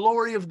of the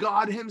glory of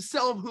God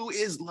himself, who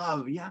is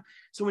love. Yeah.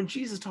 So when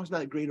Jesus talks about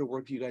that greater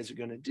work you guys are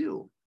going to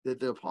do, that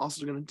the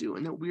apostles are going to do,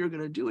 and that we are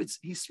going to do,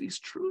 he speaks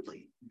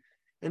truly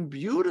and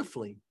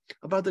beautifully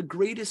about the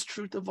greatest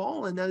truth of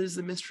all, and that is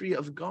the mystery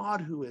of God,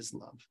 who is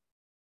love.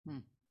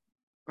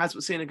 That's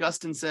what St.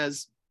 Augustine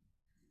says,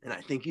 and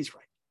I think he's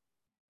right.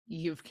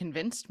 You've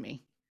convinced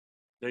me.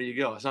 There you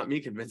go. It's not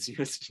me convincing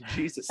you. It's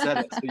Jesus said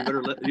it. So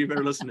you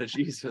better listen to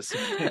Jesus.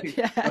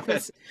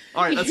 Yes.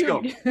 All right, let's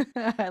go.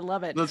 I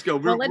love it. Let's go.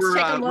 We're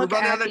running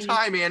out of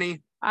time,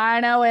 Annie.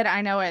 I know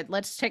it.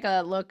 Let's take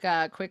a look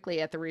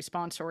quickly at the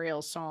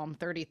responsorial Psalm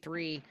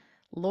 33.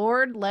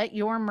 Lord, let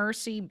your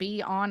mercy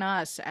be on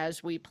us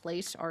as we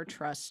place our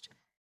trust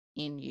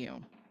in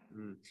you.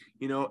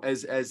 You know,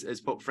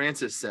 as Pope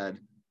Francis said,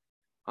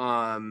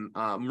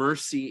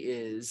 mercy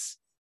is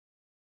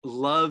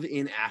love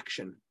in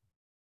action.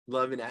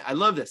 I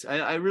love this.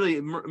 I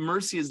really,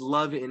 mercy is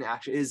love in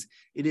action.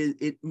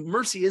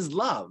 Mercy is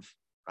love,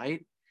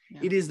 right?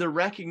 Yeah. It is the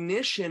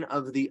recognition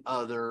of the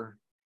other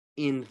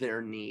in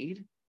their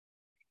need,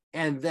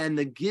 and then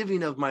the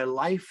giving of my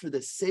life for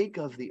the sake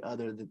of the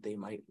other that they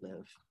might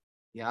live.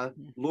 Yeah.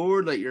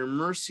 Lord, let your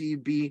mercy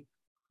be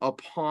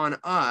upon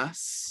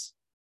us,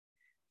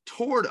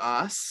 toward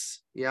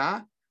us.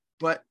 Yeah.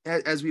 But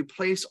as we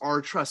place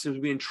our trust, as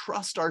we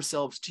entrust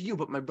ourselves to you,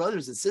 but my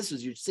brothers and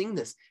sisters, you sing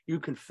this, you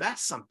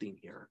confess something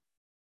here,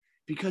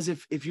 Because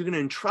if you're going to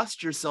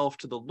entrust yourself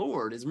to the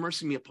Lord, His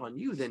mercy be upon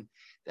you, then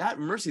that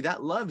mercy,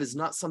 that love is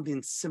not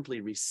something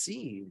simply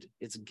received.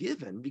 It's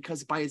given,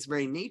 because by its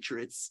very nature,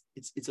 it's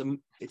a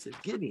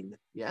giving.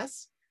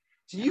 Yes.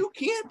 So you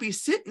can't be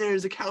sitting there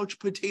as a couch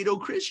potato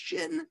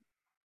Christian.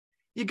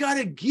 You got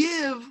to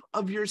give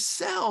of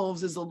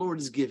yourselves as the Lord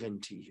has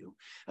given to you.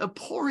 A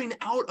pouring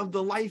out of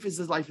the life is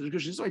the life of the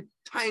Christian. That's why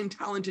time,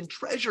 talent, and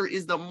treasure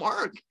is the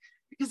mark,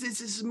 because it's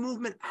this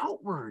movement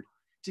outward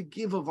to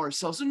give of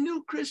ourselves. So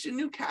new Christian,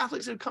 new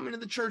Catholics that have come into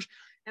the church,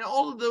 and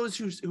all of those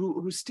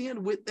who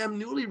stand with them,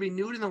 newly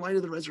renewed in the light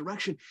of the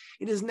resurrection,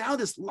 it is now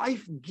this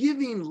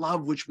life-giving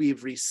love which we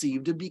have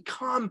received to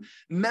become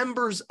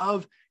members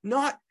of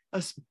not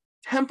a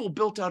temple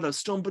built out of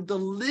stone, but the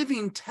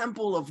living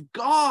temple of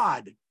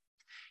God,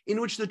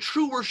 in which the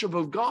true worship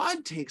of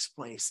God takes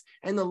place,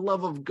 and the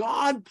love of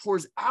God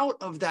pours out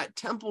of that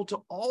temple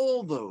to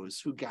all those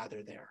who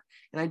gather there.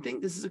 And I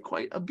think this is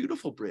quite a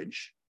beautiful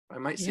bridge. I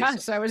might say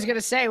Yes, so. I was going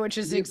to say, which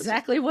is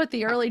exactly what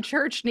the early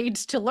church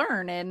needs to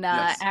learn in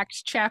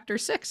Acts chapter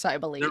 6, I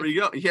believe. There we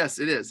go. Yes,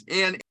 it is.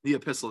 And the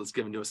epistle that's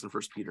given to us in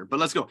 1 Peter. But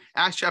let's go.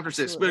 Acts chapter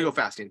 6. We're going to go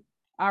fasting.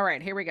 All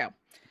right, here we go.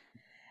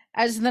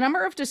 As the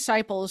number of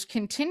disciples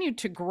continued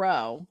to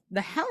grow,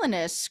 the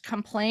Hellenists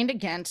complained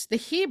against the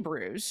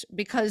Hebrews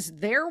because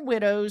their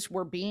widows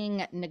were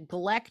being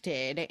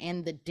neglected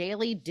in the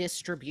daily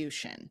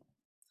distribution.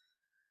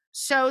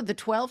 So the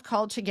 12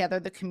 called together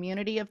the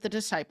community of the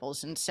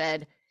disciples and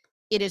said,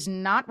 "It is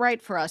not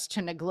right for us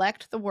to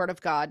neglect the word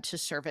of God to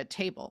serve at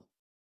table.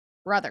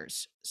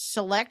 Brothers,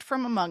 select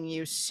from among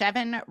you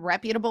 7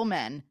 reputable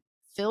men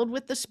filled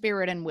with the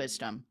Spirit and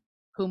wisdom,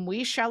 whom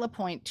we shall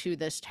appoint to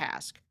this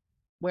task,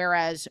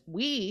 whereas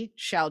we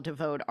shall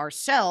devote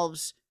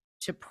ourselves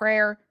to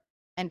prayer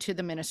and to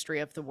the ministry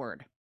of the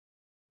word."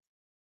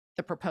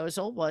 The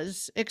proposal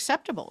was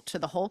acceptable to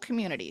the whole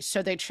community,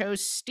 so they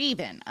chose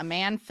Stephen, a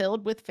man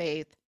filled with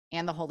faith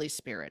and the Holy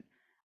Spirit,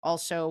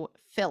 also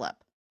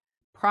Philip,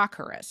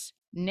 Prochorus,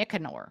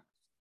 Nicanor,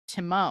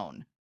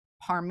 Timon,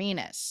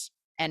 Parmenas,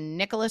 and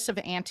Nicholas of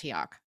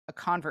Antioch, a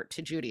convert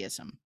to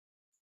Judaism.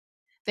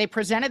 They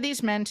presented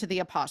these men to the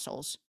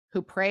apostles,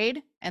 who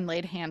prayed and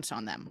laid hands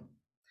on them.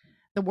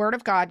 The word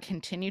of God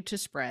continued to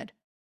spread,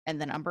 and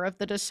the number of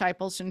the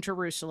disciples in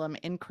Jerusalem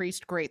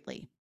increased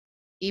greatly.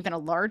 Even a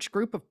large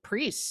group of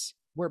priests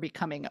were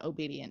becoming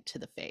obedient to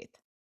the faith.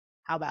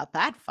 How about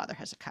that, Father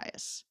Hezekiah?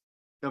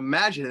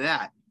 Imagine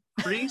that.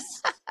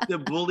 Priests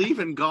that believe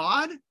in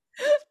God?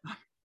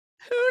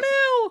 Who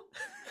knew?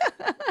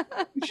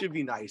 It should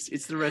be nice.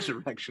 It's the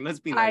resurrection. Let's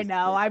be nice. I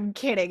know. I'm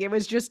kidding. It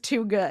was just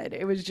too good.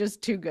 It was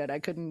just too good. I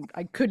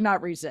could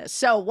not resist.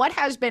 So what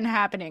has been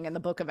happening in the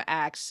book of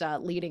Acts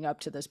leading up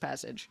to this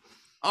passage?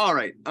 All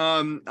right.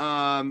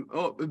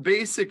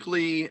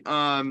 Basically,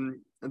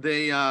 the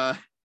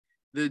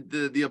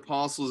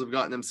apostles have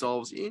gotten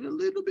themselves in a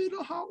little bit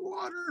of hot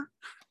water.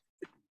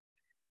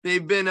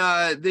 They've been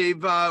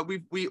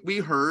we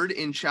heard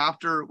in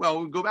chapter, well,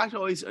 we'll go back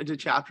to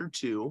chapter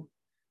 2.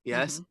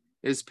 Yes,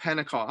 is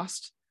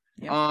Pentecost.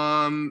 Yep.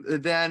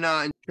 Then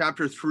in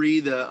chapter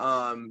 3,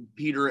 the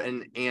Peter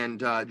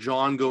and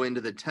John go into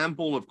the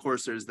temple. Of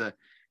course, there's the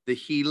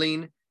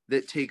healing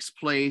that takes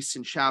place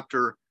in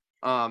chapter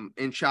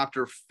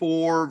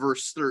 4,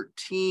 verse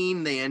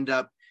 13. They end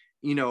up,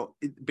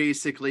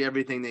 basically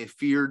everything they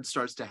feared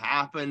starts to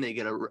happen. They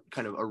get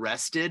kind of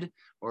arrested,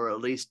 or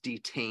at least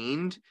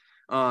detained.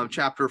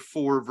 Chapter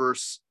 4,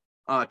 verse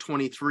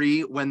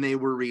 23, when they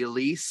were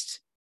released.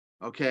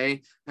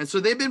 Okay, and so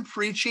they've been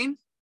preaching.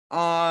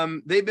 But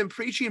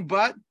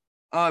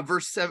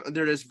verse 7,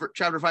 there it is,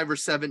 chapter 5,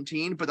 verse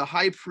 17. But the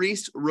high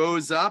priest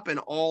rose up, and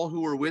all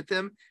who were with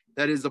him,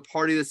 that is the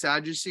party of the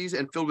Sadducees,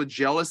 and filled with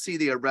jealousy,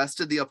 they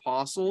arrested the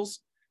apostles.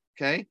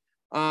 Okay,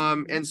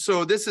 and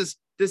so this is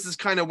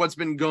kind of what's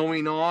been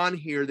going on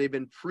here. They've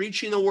been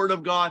preaching the word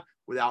of God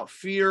without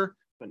fear,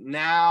 but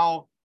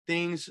now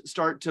things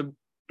start to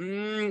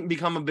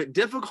become a bit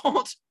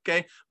difficult.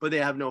 Okay, but they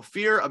have no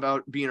fear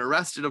about being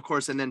arrested, of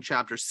course. And then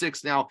chapter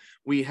 6, now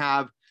we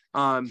have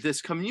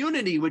this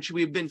community, which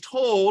we've been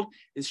told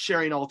is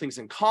sharing all things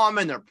in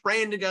common. They're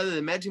praying together,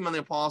 they're meditating on the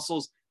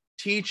apostles'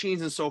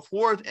 teachings and so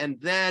forth.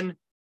 And then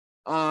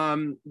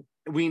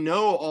we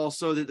know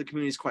also that the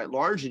community is quite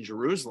large in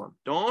Jerusalem.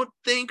 Don't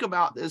think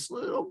about this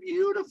little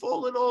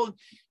beautiful little,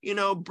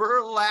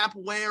 burlap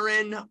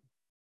wearing,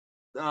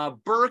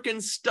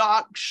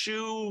 Birkenstock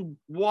shoe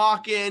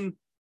walking,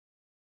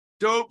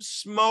 dope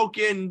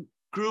smoking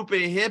group of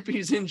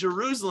hippies in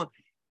Jerusalem.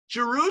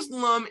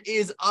 Jerusalem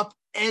is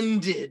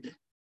upended.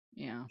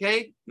 Yeah.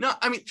 Okay. No,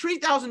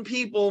 3,000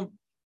 people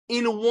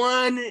in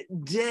one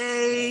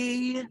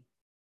day.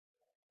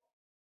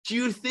 Do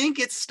you think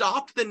it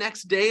stopped the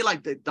next day,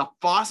 like the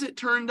faucet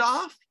turned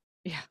off?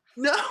 Yeah.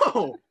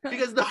 No,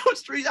 because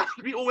those 3,000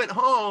 people went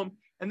home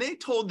and they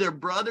told their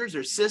brothers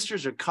or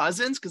sisters or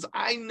cousins, because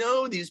I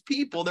know these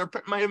people, they're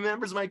my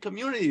members of my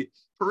community,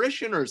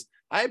 parishioners.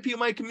 I have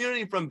people in my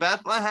community from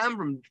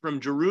Bethlehem, from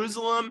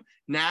Jerusalem,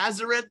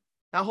 Nazareth,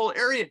 that whole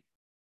area.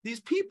 these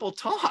people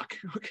talk,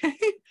 okay?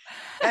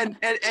 And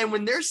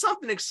when there's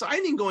something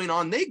exciting going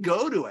on, they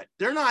go to it.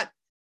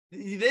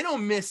 They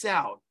don't miss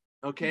out,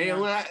 okay? Yeah.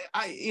 And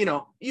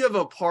when you have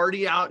a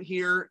party out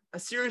here,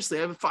 seriously,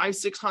 I have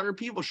 500-600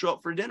 people show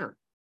up for dinner.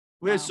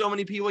 We have Wow. so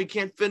many people, you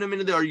can't fit them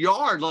into our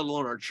yard, let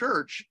alone our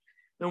church.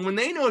 And when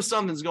they know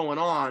something's going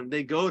on,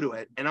 they go to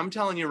it. And I'm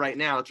telling you right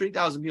now,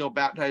 3,000 people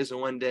baptized in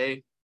one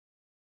day,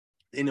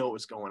 they know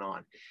what's going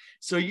on.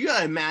 So you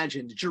gotta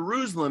imagine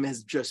Jerusalem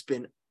has just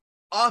been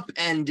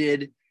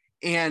upended,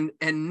 and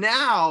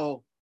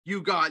now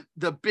you got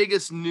the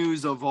biggest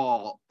news of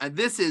all. And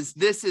this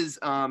is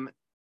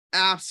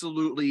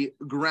absolutely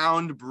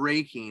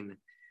groundbreaking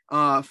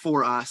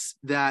for us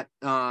that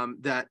a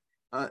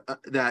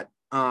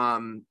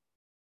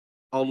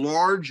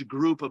large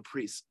group of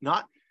priests,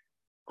 not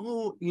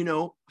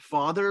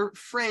Father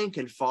Frank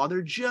and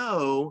Father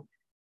Joe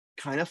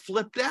kind of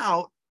flipped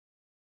out.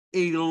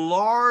 A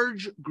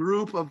large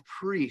group of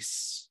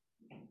priests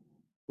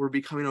were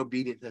becoming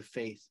obedient to the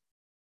faith.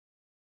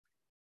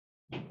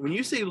 When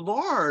you say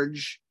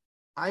large,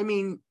 I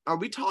mean, are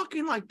we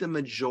talking like the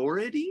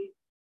majority?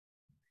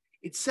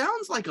 It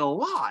sounds like a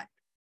lot.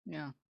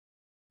 Yeah.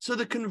 So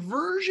the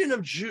conversion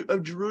of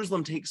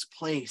Jerusalem takes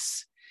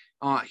place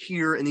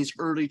here in these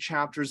early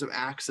chapters of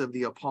Acts of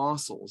the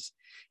Apostles.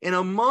 And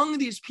among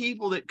these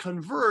people that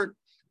convert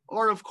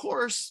are, of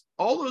course,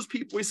 all those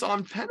people we saw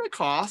in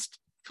Pentecost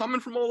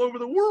coming from all over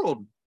the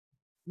world.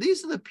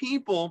 These are the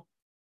people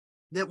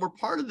that were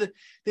part of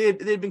they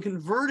had been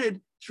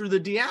converted through the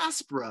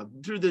diaspora,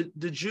 through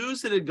the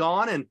Jews that had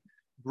gone and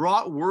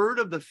brought word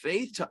of the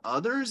faith to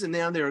others, and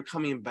now they were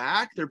coming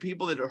back. They're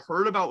people that had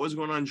heard about what was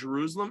going on in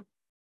Jerusalem.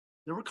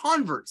 There were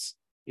converts,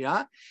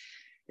 yeah?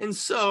 And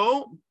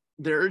so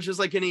there's just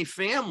like any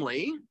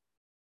family,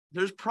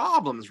 there's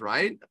problems,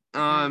 right?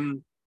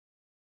 And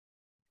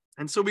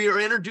so we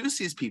introduce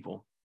these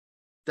people,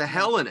 the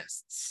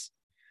Hellenists.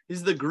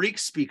 These are the Greek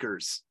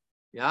speakers,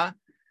 yeah?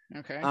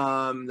 Okay.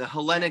 The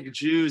Hellenic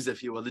Jews,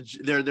 if you will.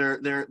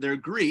 They're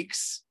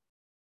Greeks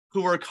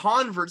who are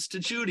converts to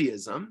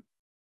Judaism.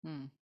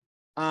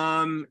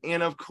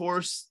 And of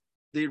course,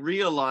 they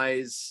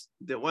realize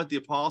that what the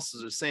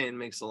apostles are saying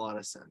makes a lot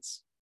of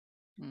sense.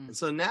 And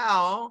so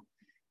now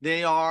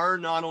they are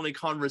not only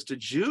converts to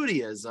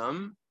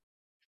Judaism,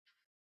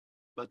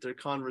 but they're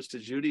converts to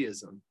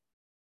Judaism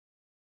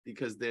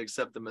because they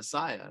accept the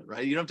Messiah,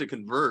 right? You don't have to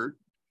convert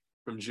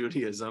from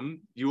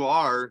Judaism.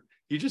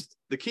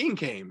 The king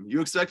came.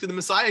 You expected the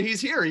Messiah.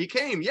 He's here. He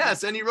came.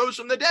 Yes. And he rose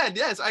from the dead.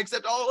 Yes. I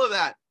accept all of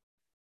that.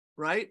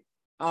 Right.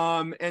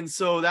 And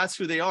so that's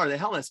who they are, the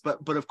Hellenists.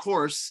 But of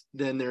course,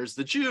 then there's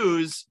the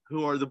Jews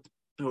who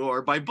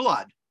are by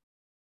blood.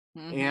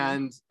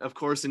 And of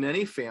course, in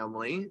any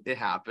family, it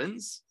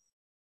happens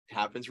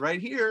right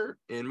here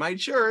in my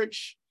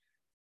church.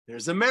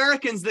 There's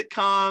Americans that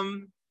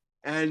come,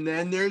 and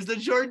then there's the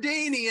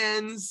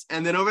Jordanians,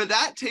 and then over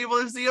that table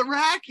there's the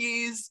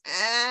Iraqis,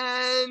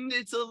 and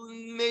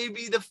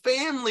maybe the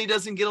family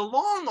doesn't get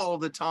along all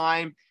the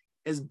time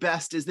as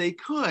best as they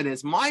could.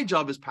 It's my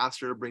job as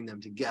pastor to bring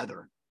them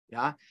together,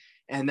 yeah?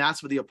 And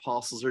that's what the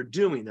apostles are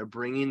doing. They're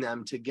bringing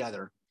them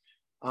together.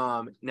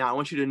 Now, I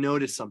want you to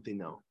notice something,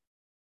 though.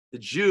 The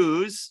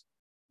Jews,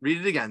 read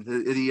it again,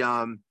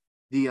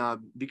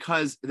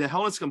 because the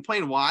Hellenists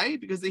complain. Why?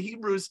 Because the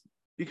Hebrews,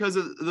 because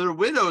their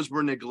widows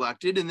were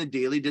neglected in the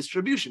daily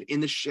distribution, in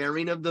the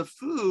sharing of the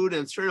food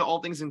and sharing all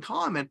things in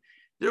common.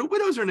 Their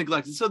widows are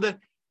neglected. So the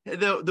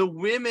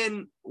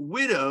women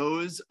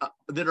widows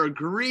that are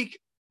Greek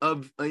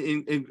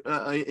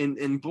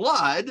in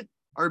blood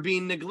are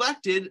being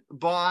neglected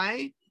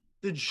by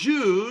the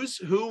Jews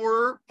who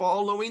were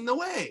following the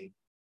way.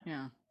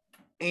 Yeah.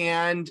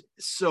 And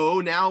so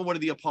now what do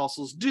the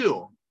apostles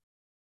do?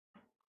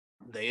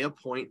 They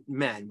appoint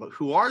men. But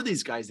who are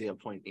these guys they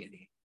appoint,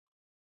 Annie?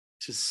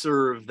 To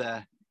serve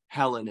the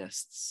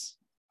Hellenists,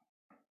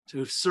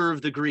 to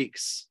serve the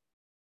Greeks.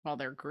 Well,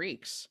 they're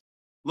Greeks.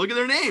 Look at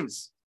their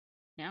names.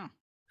 Yeah.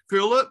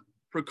 Philip,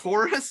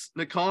 Prochorus,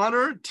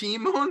 Nicanor,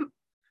 Timon,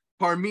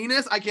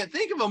 Parmenas. I can't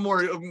think of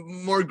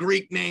more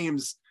Greek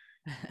names.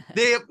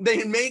 They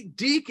make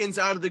deacons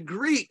out of the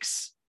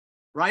Greeks,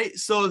 right?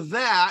 So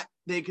that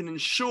they can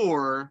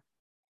ensure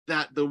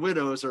that the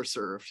widows are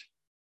served.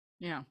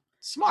 Yeah.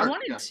 Smart. I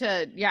wanted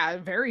to,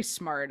 very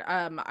smart.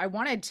 I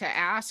wanted to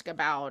ask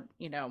about,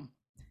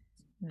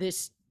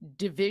 this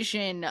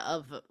division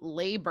of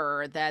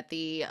labor that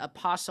the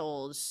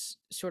apostles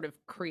sort of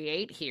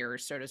create here,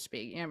 so to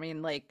speak. I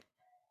mean, like,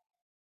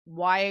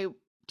 why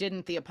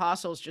didn't the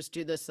apostles just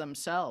do this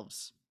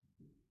themselves?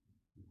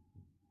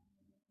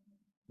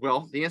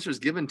 Well, the answer is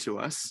given to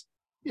us.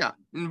 Yeah.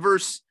 In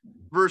verse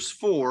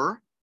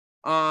 4,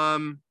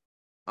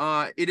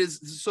 it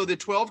is, so the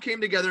 12 came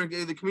together, and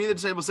the community of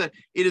the disciples said,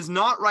 it is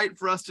not right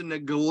for us to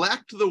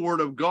neglect the word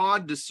of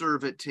God to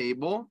serve at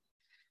table.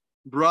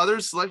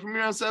 Brothers, select from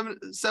your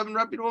seven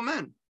reputable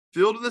men,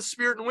 filled with the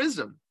spirit and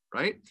wisdom,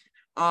 right?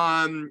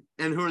 And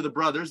who are the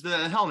brothers?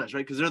 The Hellenists,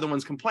 right? Because they're the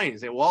ones complaining.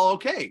 Say, well,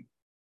 okay,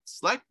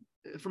 select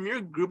from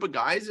your group of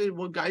guys,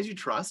 well, guys you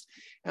trust,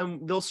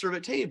 and they'll serve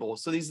at table.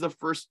 So these are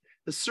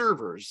the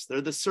servers.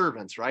 They're the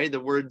servants, right? The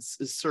word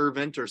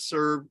servant or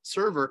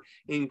server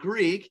in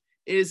Greek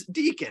is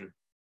deacon.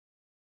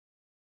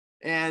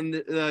 And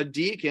the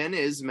deacon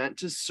is meant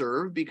to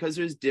serve because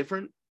there's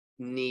different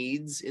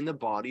needs in the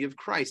body of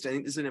Christ. I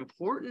think this is an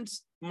important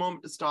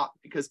moment to stop,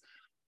 because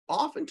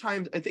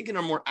oftentimes, I think in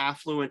our more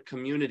affluent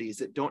communities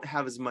that don't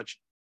have as much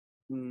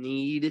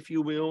need, if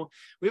you will,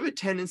 we have a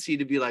tendency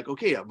to be like,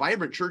 okay, a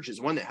vibrant church is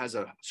one that has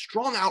a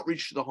strong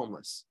outreach to the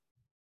homeless,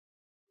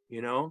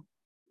 you know,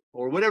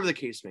 or whatever the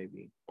case may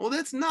be. Well,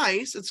 that's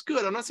nice. It's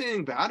good. I'm not saying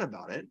anything bad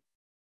about it.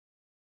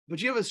 But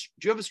do you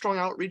have a strong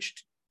outreach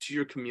to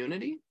your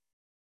community?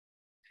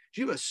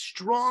 Do you have a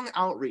strong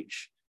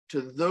outreach to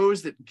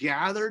those that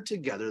gather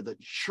together, the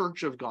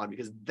church of God?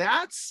 Because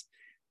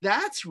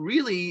that's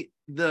really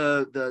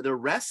the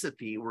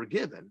recipe we're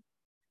given,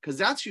 because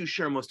that's who you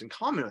share most in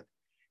common with.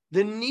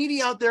 The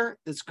needy out there,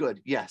 that's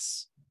good,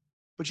 yes.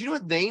 But you know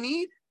what they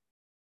need?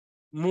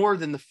 More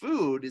than the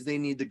food is they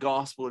need the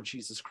gospel of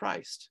Jesus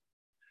Christ.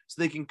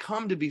 So they can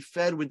come to be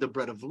fed with the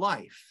bread of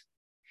life.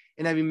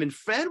 And having been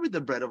fed with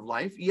the bread of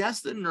life,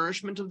 yes, the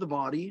nourishment of the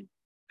body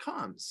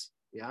comes,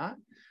 yeah?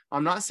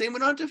 I'm not saying we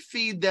don't have to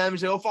feed them.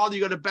 Say, oh, Father,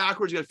 you got it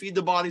backwards. You got to feed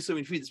the body so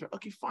we can feed the spirit.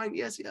 Okay, fine.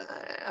 Yes,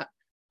 yeah.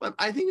 But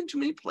I think in too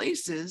many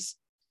places,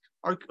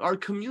 our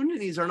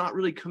communities are not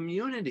really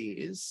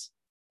communities.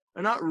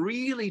 They're not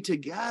really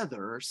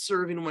together,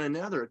 serving one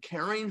another,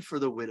 caring for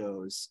the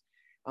widows,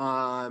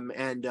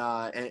 and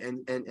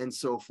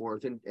so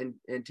forth,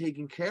 and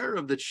taking care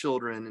of the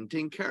children and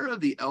taking care of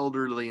the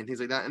elderly and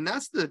things like that. And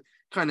that's the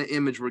kind of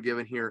image we're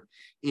given here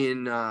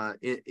in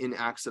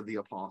Acts of the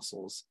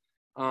Apostles.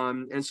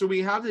 And so we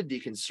have the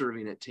deacons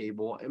serving at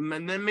table,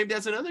 and then maybe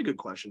that's another good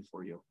question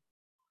for you.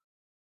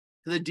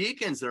 The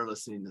deacons that are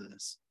listening to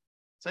this.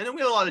 So I know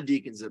we have a lot of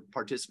deacons that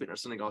participate in our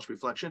Sunday Gospel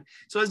Reflection.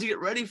 So as you get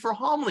ready for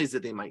homilies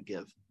that they might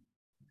give.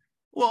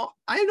 Well,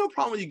 I have no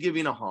problem with you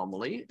giving a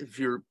homily if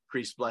your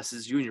priest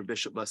blesses you and your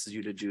bishop blesses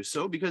you to do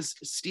so, because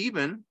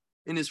Stephen,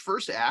 in his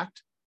first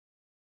act,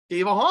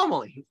 gave a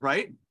homily,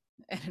 right?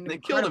 And they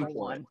killed him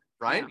for it,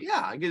 right?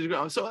 Yeah.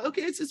 So,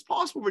 okay, it's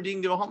possible for a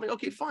deacon to give a homily.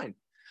 Okay, fine.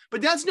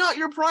 But that's not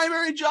your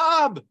primary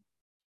job.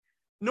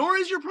 Nor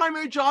is your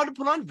primary job to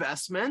put on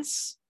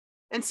vestments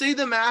and say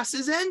the mass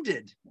is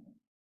ended.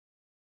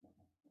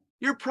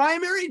 Your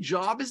primary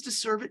job is to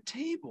serve at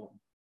table.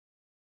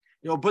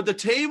 But the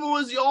table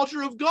is the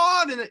altar of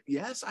God. And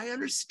yes, I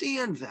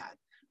understand that.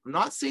 I'm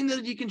not saying that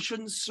a deacon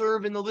shouldn't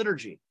serve in the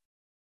liturgy.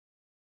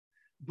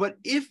 But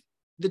if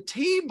the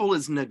table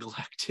is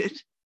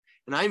neglected,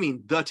 and I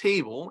mean the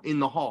table in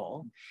the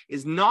hall,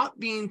 is not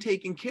being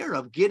taken care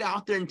of, get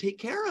out there and take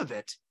care of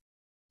it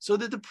so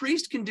that the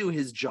priest can do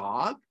his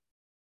job.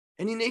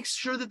 And he makes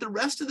sure that the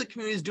rest of the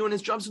community is doing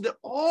his job, so that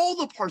all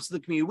the parts of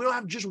the community, we don't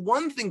have just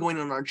one thing going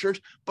on in our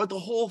church, but the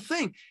whole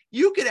thing.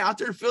 You get out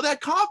there and fill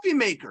that coffee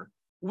maker,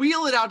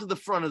 wheel it out to the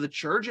front of the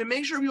church, and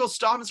make sure people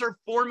stop and start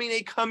forming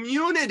a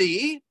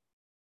community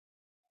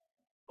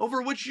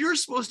over which you're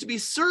supposed to be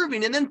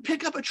serving, and then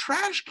pick up a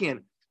trash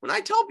can. When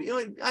I tell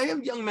people, I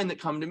have young men that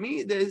come to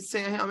me, they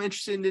say, hey, I'm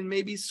interested in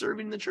maybe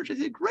serving in the church. I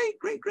say, great.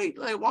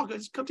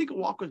 Come take a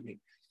walk with me.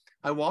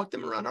 I walk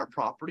them around our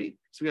property.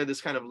 So we have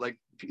this kind of like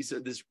piece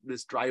of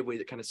this driveway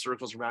that kind of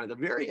circles around. At the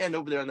very end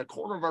over there on the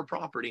corner of our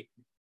property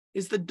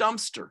is the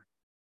dumpster.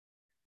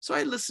 So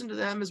I listen to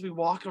them as we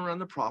walk around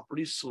the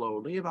property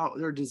slowly about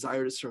their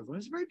desire to serve.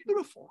 It's very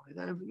beautiful.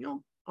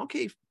 And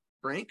okay,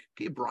 Frank,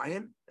 okay,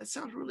 Brian, that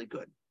sounds really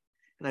good.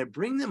 And I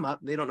bring them up.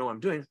 They don't know what I'm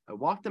doing. I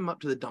walk them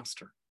up to the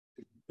dumpster.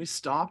 We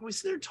stop and we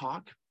sit there and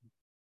talk.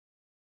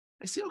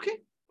 I say, okay,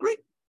 great.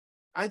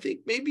 I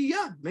think maybe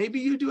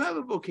you do have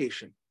a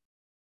vocation.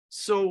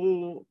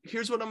 So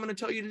here's what I'm going to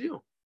tell you to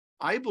do.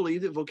 I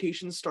believe that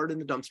vocations start in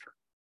the dumpster.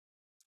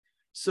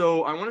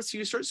 So I want to see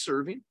you start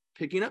serving,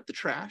 picking up the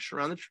trash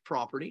around the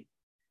property.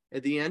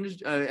 At the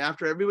end,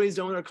 after everybody's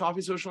done with our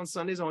coffee social on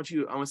Sundays, I want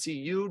to see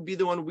you be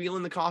the one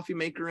wheeling the coffee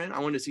maker in. I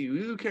want to see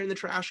you carrying the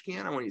trash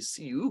can. I want to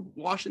see you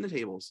washing the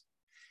tables.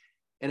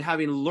 And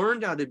having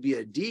learned how to be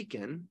a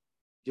deacon,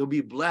 you'll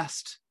be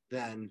blessed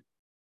then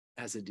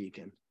as a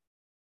deacon.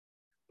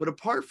 But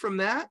apart from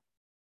that,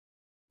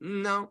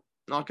 no,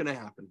 not going to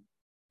happen,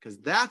 because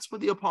that's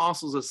what the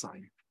apostles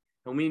assigned.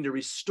 And we need to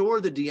restore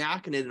the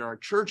diaconate in our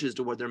churches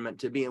to what they're meant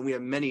to be. And we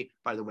have many,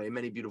 by the way,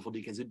 many beautiful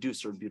deacons that do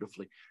serve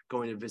beautifully,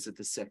 going to visit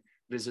the sick,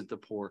 visit the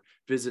poor,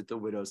 visit the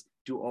widows,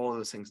 do all of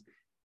those things.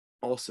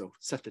 Also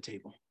set the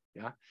table.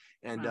 Yeah.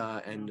 And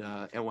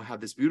we'll have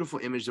this beautiful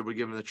image that we're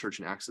given the church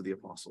in Acts of the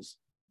Apostles.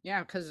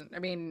 Yeah. Because I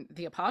mean,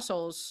 the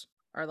apostles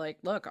are like,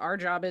 look, our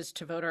job is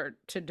to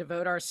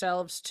devote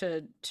ourselves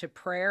to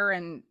prayer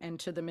and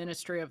to the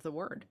ministry of the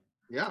word.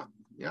 Yeah.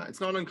 Yeah,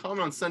 it's not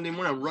uncommon on Sunday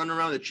morning. I'm running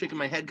around with a chicken,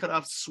 my head cut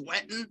off,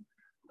 sweating,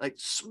 like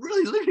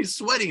really literally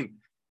sweating,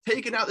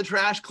 taking out the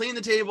trash, cleaning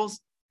the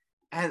tables,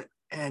 and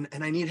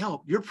I need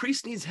help. Your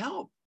priest needs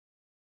help.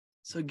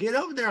 So get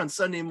over there on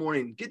Sunday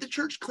morning, get the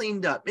church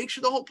cleaned up, make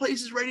sure the whole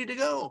place is ready to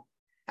go.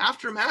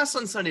 After Mass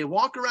on Sunday,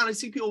 walk around. I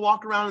see people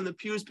walk around in the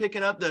pews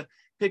picking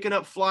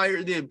up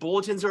flyer, the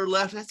bulletins are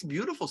left. That's a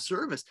beautiful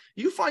service.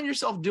 You find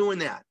yourself doing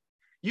that.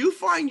 You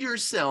find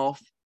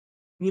yourself,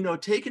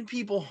 taking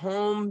people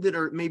home that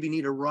are maybe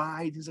need a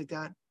ride, things like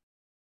that.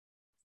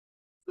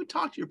 Go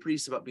talk to your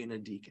priest about being a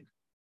deacon.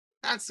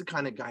 That's the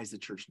kind of guys the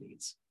church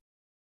needs.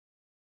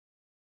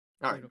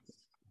 All right.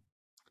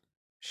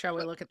 Shall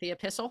we look at the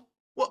epistle?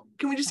 Well,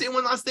 can we just say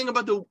one last thing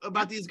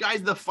about these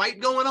guys, the fight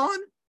going on?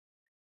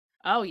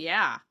 Oh,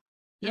 yeah.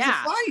 There's a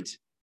fight.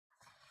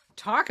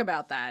 Talk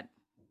about that.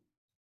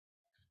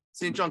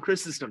 St. John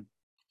Chrysostom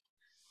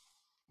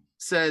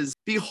says,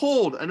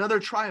 behold, another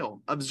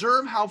trial.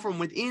 Observe how from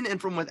within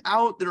and from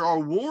without there are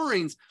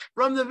warrings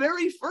from the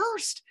very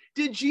first.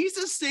 Did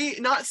Jesus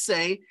not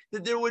say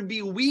that there would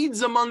be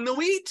weeds among the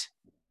wheat?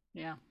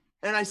 Yeah.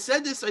 And I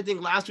said this, I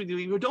think, last week.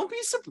 Don't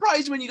be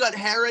surprised when you got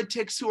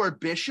heretics who are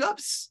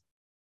bishops.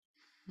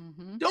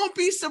 Mm-hmm. Don't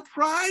be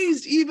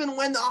surprised even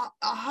when the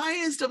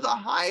highest of the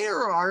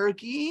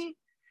hierarchy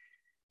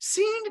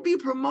seem to be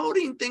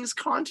promoting things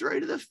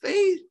contrary to the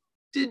faith.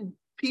 Did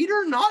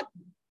Peter not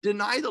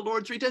deny the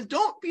Lord 3 times?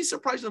 Don't be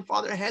surprised when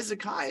Father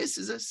Hezekiah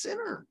is a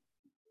sinner.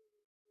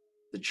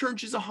 The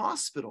church is a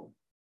hospital.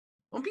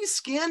 Don't be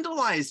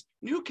scandalized,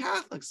 new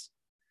Catholics.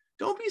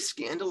 Don't be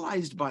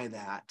scandalized by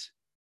that.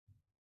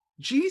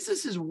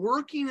 Jesus is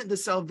working at the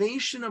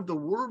salvation of the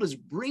world, is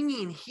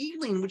bringing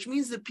healing, which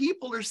means that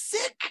people are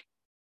sick.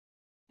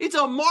 It's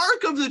a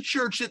mark of the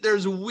church that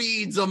there's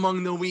weeds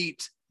among the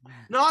wheat,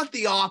 not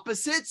the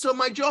opposite. So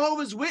my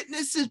Jehovah's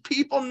Witnesses,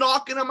 people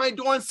knocking on my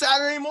door on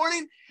Saturday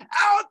morning,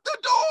 out the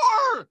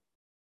door.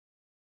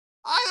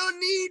 I don't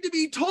need to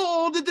be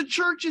told that the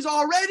church is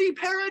already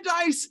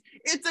paradise.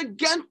 It's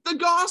against the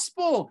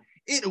gospel.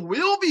 It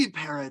will be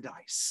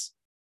paradise.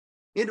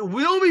 It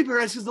will be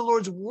paradise because the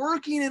Lord's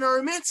working in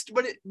our midst.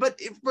 But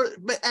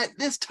at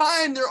this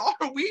time, there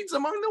are weeds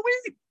among the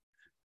wheat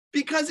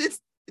because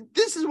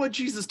this is what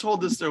Jesus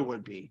told us there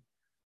would be.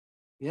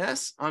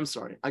 Yes, I'm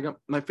sorry.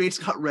 My face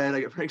got red.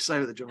 I got very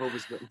excited with the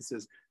Jehovah's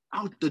Witnesses.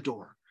 Out the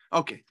door.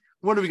 Okay,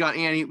 what do we got,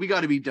 Annie? We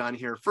got to be done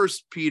here. 1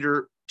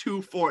 Peter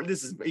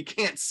 2:4. You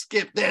can't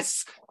skip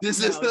this.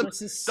 This is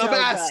the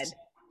best.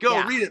 Good.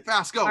 Go, read it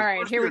fast. Go. All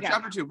right, here we go.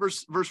 Chapter 2,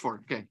 verse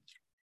 4. Okay.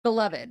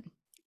 Beloved,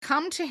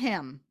 come to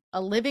him, a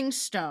living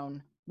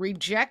stone,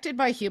 rejected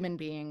by human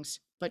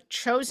beings, but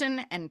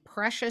chosen and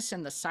precious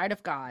in the sight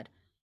of God.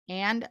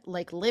 And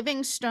like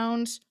living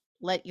stones,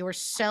 let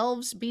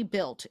yourselves be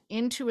built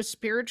into a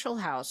spiritual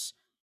house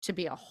to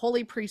be a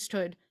holy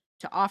priesthood,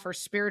 to offer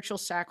spiritual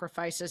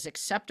sacrifices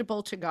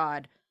acceptable to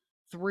God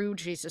through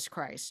Jesus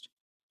Christ.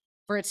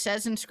 For it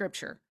says in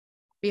Scripture,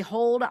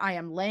 behold, I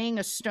am laying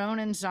a stone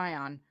in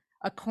Zion,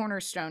 a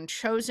cornerstone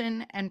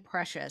chosen and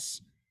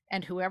precious,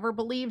 and whoever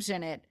believes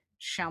in it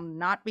shall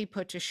not be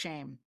put to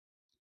shame.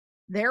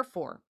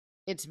 Therefore,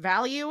 its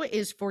value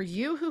is for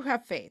you who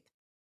have faith,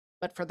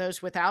 but for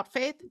those without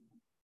faith,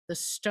 the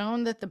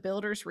stone that the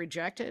builders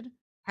rejected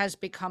has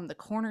become the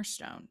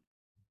cornerstone,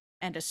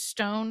 and a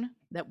stone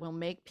that will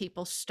make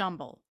people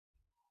stumble,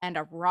 and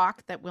a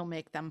rock that will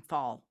make them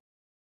fall.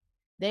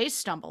 They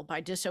stumble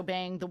by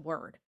disobeying the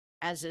word,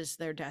 as is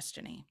their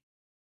destiny.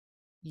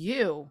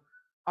 You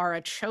are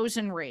a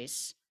chosen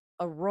race,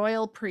 a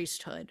royal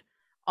priesthood,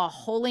 a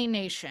holy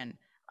nation,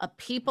 a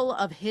people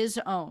of his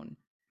own,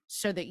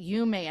 so that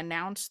you may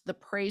announce the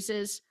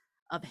praises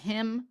of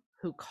him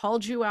who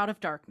called you out of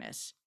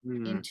darkness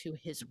into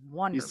his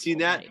wonderful You see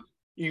that? light.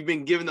 You've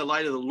been given the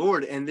light of the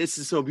Lord, and this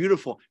is so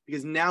beautiful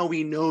because now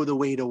we know the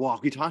way to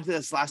walk. We talked about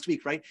this last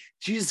week, right?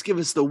 Jesus gave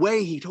us the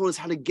way. He told us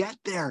how to get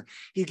there.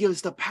 He gave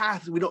us the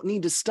path. We don't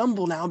need to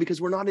stumble now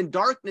because we're not in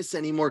darkness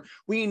anymore.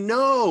 We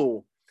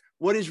know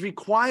what is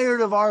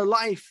required of our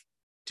life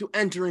to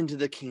enter into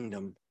the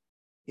kingdom.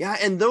 Yeah,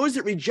 and those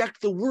that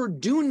reject the word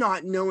do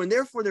not know, and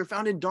therefore they're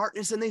found in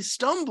darkness and they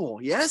stumble.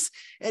 Yes,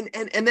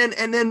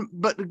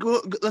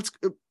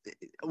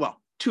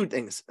 well, two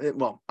things.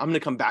 Well, I'm going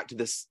to come back to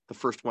this. The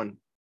first one.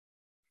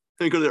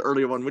 Let me go to the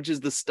earlier one, which is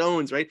the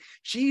stones. Right?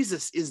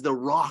 Jesus is the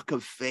rock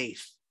of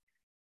faith.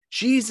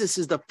 Jesus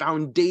is the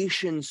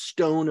foundation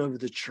stone of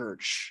the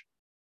church.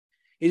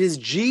 It is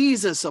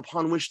Jesus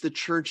upon which the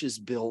church is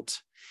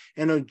built,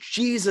 and of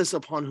Jesus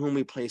upon whom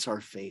we place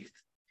our faith.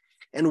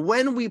 And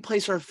when we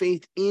place our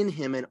faith in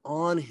him and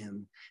on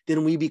him,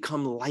 then we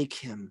become like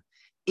him,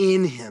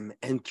 in him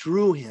and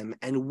through him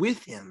and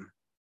with him,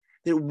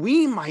 that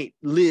we might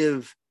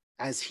live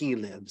as he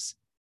lives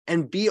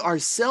and be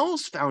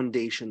ourselves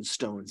foundation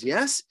stones.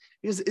 Yes?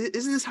 Because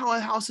isn't this how a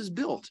house is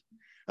built?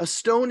 A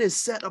stone is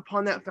set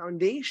upon that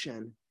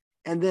foundation,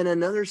 and then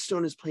another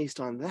stone is placed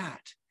on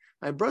that.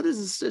 My brothers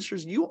and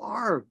sisters, you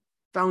are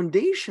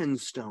foundation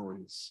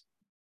stones.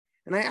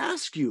 And I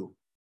ask you,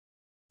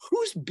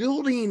 who's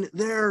building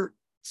their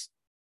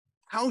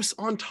house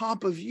on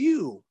top of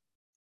you?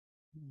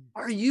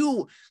 Are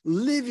you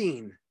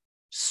living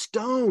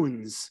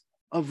stones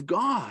of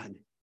God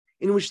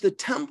in which the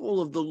temple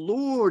of the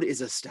Lord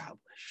is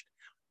established?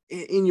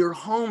 In your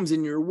homes,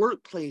 in your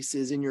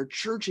workplaces, in your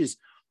churches,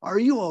 Are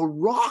you a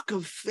rock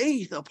of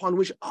faith upon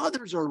which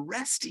others are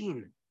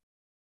resting?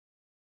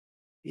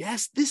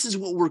 Yes, this is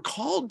what we're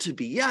called to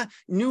be. Yeah,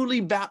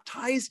 newly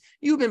baptized,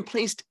 you've been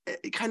placed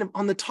kind of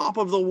on the top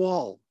of the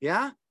wall.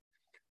 Yeah,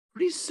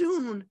 pretty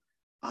soon,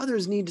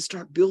 others need to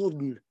start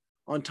building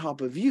on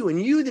top of you.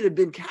 And you that have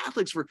been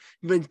Catholics for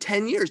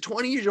 10 years,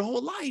 20 years, your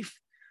whole life,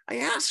 I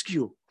ask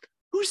you,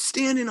 who's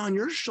standing on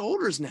your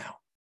shoulders now?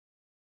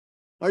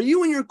 Are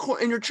you in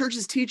your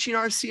churches teaching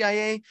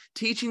RCIA,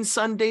 teaching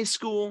Sunday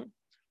school?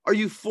 Are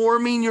you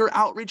forming your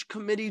outreach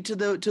committee to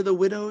the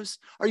widows?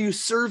 Are you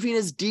serving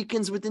as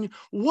deacons within you?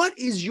 What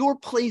is your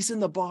place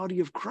in the body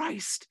of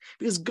Christ?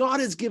 Because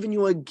God has given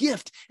you a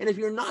gift. And if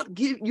you're not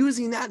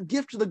using that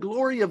gift to the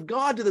glory of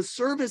God, to the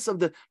service of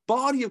the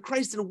body of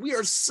Christ, then we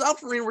are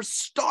suffering, we're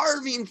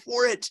starving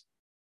for it.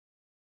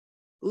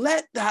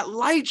 Let that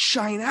light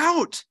shine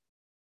out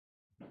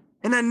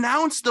and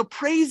announce the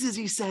praises,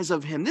 he says,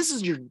 of him. This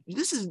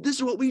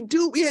is what we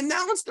do. We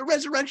announce the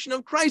resurrection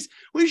of Christ.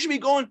 We should be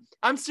going,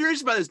 I'm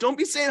serious about this. Don't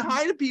be saying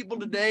hi to people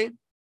today.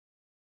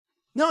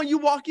 No, you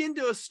walk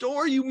into a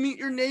store, you meet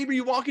your neighbor,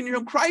 you walk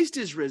in, Christ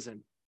is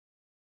risen.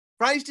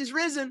 Christ is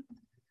risen.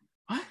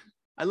 What?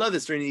 I love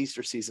this during the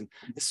Easter season,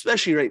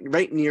 especially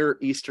right near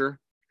Easter.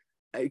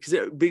 Because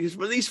at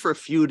least for a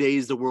few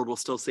days, the world will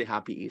still say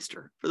Happy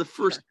Easter for the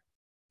first. Sure.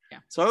 Yeah.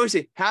 So I always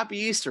say Happy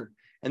Easter.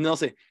 And they'll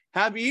say,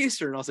 Happy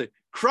Easter. And I'll say,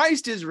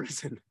 Christ is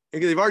risen.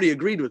 Because they've already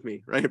agreed with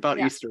me, right? About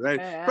Easter, right?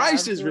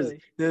 Christ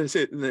absolutely. is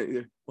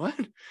risen. What?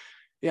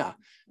 Yeah.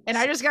 And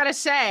I just got to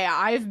say,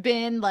 I've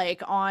been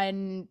like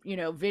on,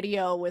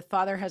 video with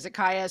Father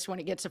Hezekiah when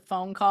he gets a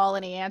phone call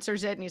and he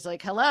answers it and he's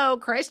like, hello,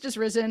 Christ is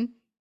risen.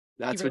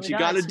 That's what you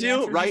got to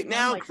do right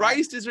now. Like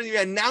Christ is risen. You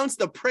announce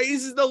the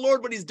praises of the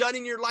Lord, what he's done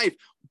in your life.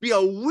 Be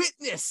a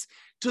witness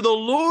to the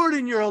Lord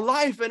in your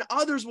life, and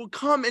others will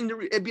come and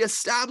be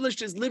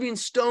established as living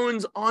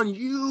stones on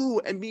you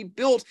and be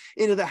built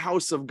into the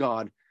house of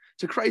God.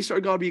 To Christ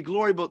our God be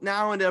glory both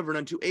now and ever and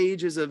unto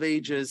ages of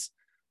ages.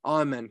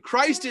 Amen.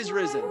 Christ is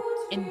risen.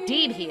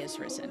 Indeed, he is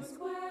risen.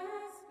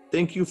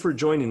 Thank you for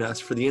joining us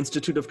for the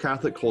Institute of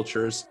Catholic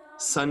Culture's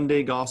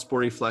Sunday Gospel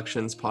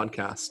Reflections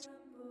podcast.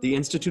 The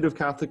Institute of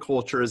Catholic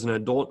Culture is an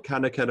adult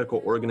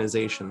catechetical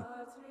organization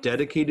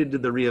dedicated to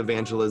the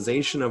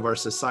re-evangelization of our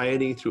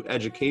society through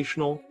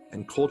educational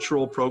and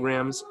cultural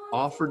programs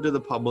offered to the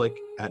public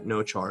at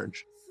no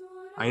charge.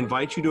 I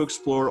invite you to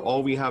explore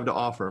all we have to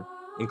offer,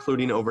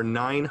 including over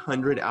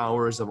 900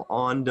 hours of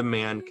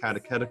on-demand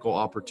catechetical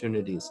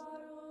opportunities,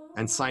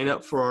 and sign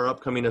up for our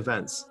upcoming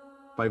events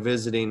by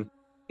visiting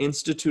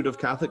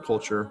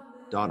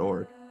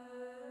instituteofcatholicculture.org.